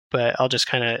there. But I'll just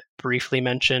kind of briefly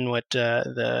mention what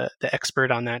the expert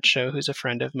on that show, who's a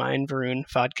friend of mine, Varun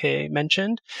Fadke,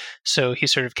 mentioned. So he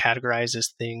sort of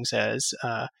categorizes things as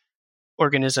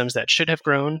organisms that should have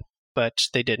grown, but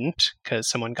they didn't because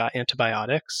someone got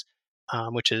antibiotics,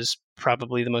 which is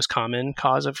probably the most common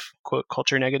cause of, quote,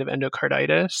 culture-negative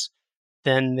endocarditis.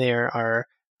 Then there are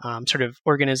sort of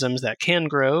organisms that can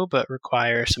grow, but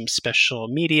require some special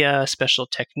media, special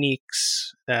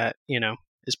techniques that,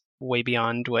 is way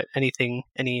beyond what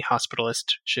any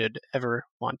hospitalist should ever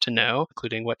want to know,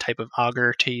 including what type of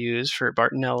agar to use for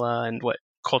Bartonella and what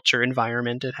culture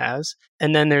environment it has.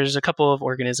 And then there's a couple of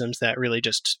organisms that really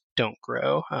just don't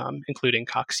grow, including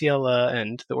Coxiella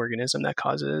and the organism that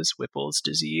causes Whipple's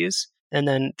disease. And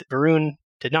then Varun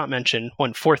did not mention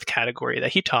one fourth category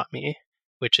that he taught me,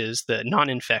 which is the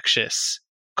non-infectious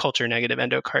culture-negative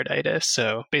endocarditis.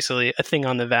 So basically a thing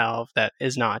on the valve that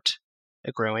is not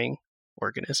a growing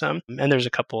organism. And there's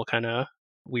a couple kind of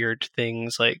weird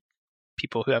things like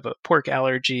people who have a pork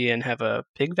allergy and have a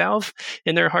pig valve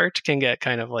in their heart can get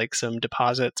kind of like some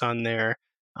deposits on there.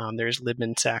 There's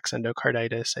Libman-Sachs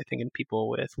endocarditis, I think, in people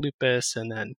with lupus,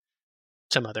 and then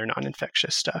some other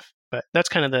non-infectious stuff. But that's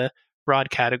kind of the broad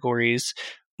categories.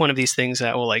 One of these things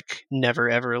that will never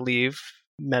ever leave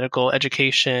medical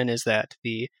education is that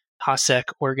the HOSEC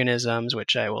organisms,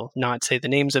 which I will not say the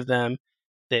names of them,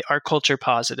 they are culture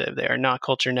positive. They are not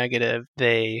culture negative.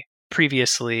 They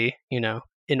previously,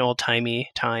 in old-timey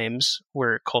times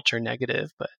were culture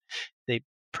negative, but they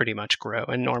pretty much grow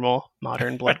in normal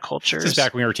modern blood cultures. This is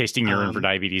back when we were tasting urine for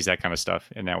diabetes, that kind of stuff,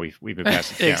 and now we've been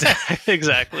past it.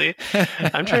 Exactly.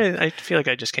 I feel like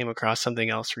I just came across something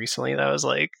else recently that was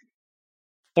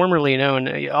formerly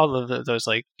known, all of those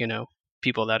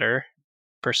people that are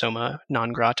persona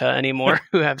non grata anymore,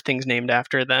 who have things named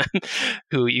after them,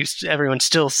 everyone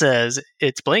still says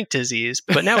it's blank disease,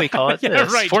 but now we call it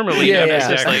this. Right. Formerly known as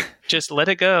this, just let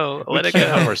it go, let it go.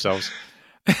 Help ourselves.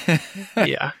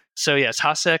 Yeah. So yes,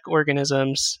 HOSEC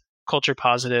organisms, culture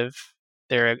positive,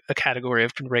 they're a category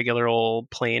of regular old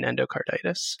plain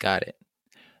endocarditis. Got it.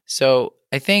 So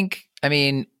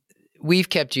we've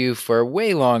kept you for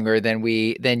way longer than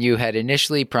you had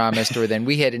initially promised, or than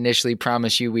we had initially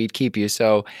promised you we'd keep you.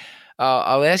 So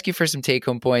I'll ask you for some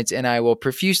take-home points, and I will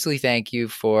profusely thank you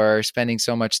for spending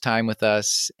so much time with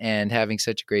us and having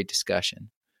such a great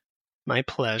discussion. My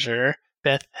pleasure.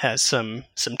 Beth has some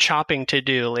chopping to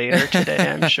do later today,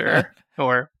 I'm sure,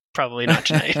 or probably not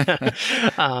tonight.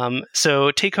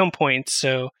 So take-home points.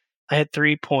 So I had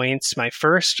 3 points. My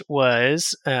first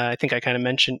was, I think I kind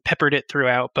of peppered it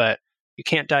throughout, but you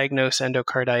can't diagnose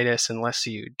endocarditis unless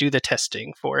you do the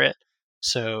testing for it.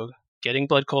 So getting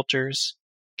blood cultures,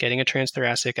 getting a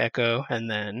transthoracic echo, and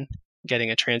then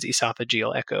getting a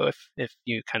transesophageal echo if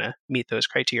you kind of meet those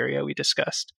criteria we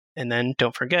discussed. And then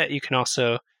don't forget, you can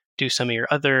also do some of your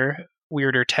other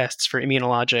weirder tests for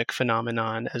immunologic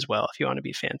phenomenon as well if you want to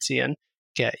be fancy and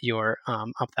get your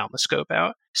ophthalmoscope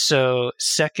out. So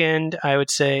second, I would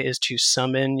say, is to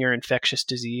summon your infectious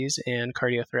disease and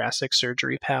cardiothoracic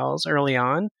surgery pals early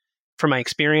on. from my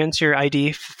experience, your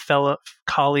ID fellow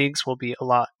colleagues will be a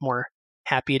lot more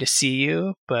happy to see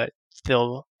you, but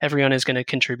everyone is going to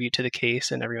contribute to the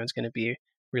case, and everyone's going to be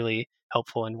really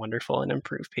helpful and wonderful and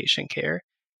improve patient care.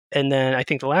 And then I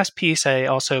think the last piece I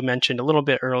also mentioned a little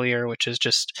bit earlier, which is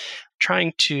just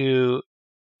trying to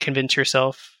convince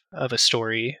yourself of a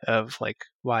story of like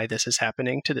why this is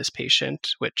happening to this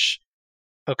patient, which,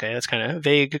 okay, that's kind of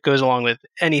vague. It goes along with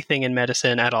anything in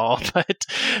medicine at all.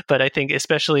 But I think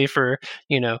especially for,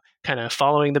 kind of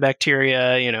following the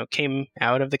bacteria, came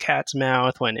out of the cat's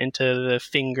mouth, went into the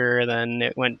finger, then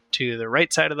it went to the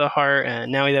right side of the heart,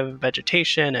 and now we have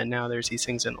vegetation, and now there's these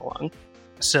things in the lung.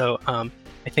 So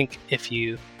I think if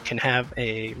you can have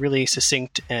a really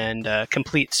succinct and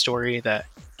complete story, that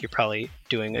you're probably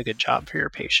doing a good job for your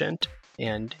patient.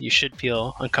 And you should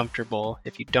feel uncomfortable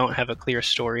if you don't have a clear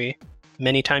story.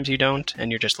 Many times you don't,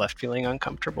 and you're just left feeling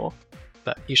uncomfortable.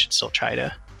 But you should still try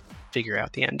to figure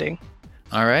out the ending.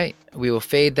 All right. We will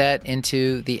fade that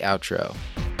into the outro.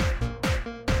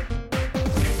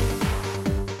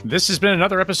 This has been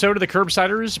another episode of the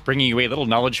Curbsiders, bringing you a little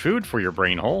knowledge food for your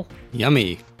brain hole.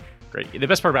 Yummy. Great. The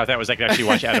best part about that was I could actually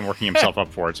watch Adam working himself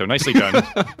up for it. So nicely done.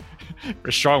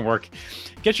 For strong work.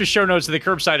 Get your show notes to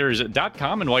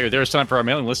thecurbsiders.com. And while you're there, sign up for our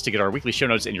mailing list to get our weekly show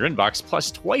notes in your inbox.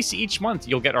 Plus, twice each month,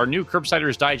 you'll get our new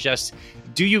Curbsiders Digest.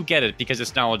 Do you get it? Because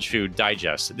it's knowledge food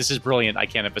digest. This is brilliant. I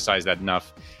can't emphasize that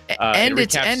enough. And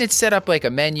it's set up like a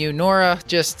menu. Nora,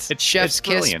 just chef's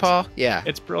kiss, brilliant. Paul. Yeah.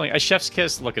 It's brilliant. A chef's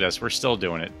kiss. Look at us. We're still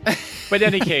doing it. But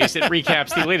in any case, it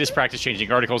recaps the latest practice-changing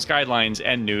articles, guidelines,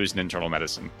 and news in internal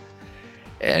medicine.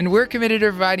 And we're committed to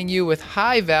providing you with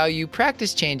high-value,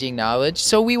 practice-changing knowledge,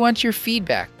 so we want your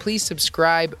feedback. Please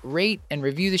subscribe, rate, and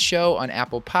review the show on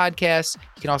Apple Podcasts.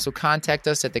 You can also contact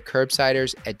us at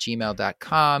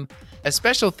thecurbsiders@gmail.com. A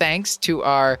special thanks to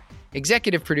our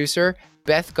executive producer,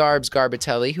 Beth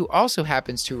Garbs-Garbatelli, who also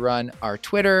happens to run our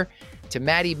Twitter, to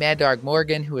Maddie Mad Dog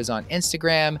Morgan, who is on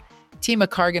Instagram, Tima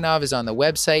Karganov is on the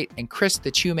website, and Chris the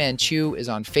Chew Man Chew is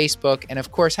on Facebook. And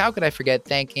of course, how could I forget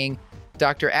thanking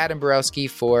Dr. Adam Borowski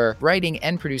for writing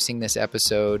and producing this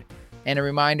episode. And a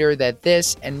reminder that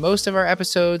this and most of our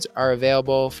episodes are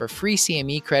available for free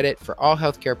CME credit for all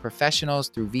healthcare professionals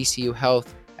through VCU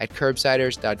Health at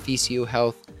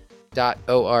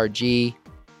curbsiders.vcuhealth.org.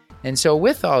 And so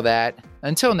with all that,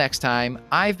 until next time,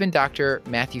 I've been Dr.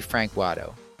 Matthew Frank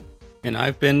Watto. And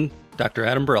I've been Dr.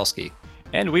 Adam Borowski.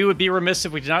 And we would be remiss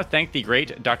if we did not thank the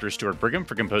great Dr. Stuart Brigham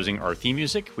for composing our theme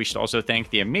music. We should also thank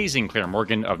the amazing Claire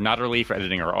Morgan of Notterly for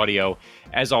editing our audio.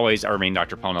 As always, I remain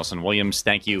Dr. Paul Nelson Williams.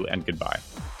 Thank you and goodbye.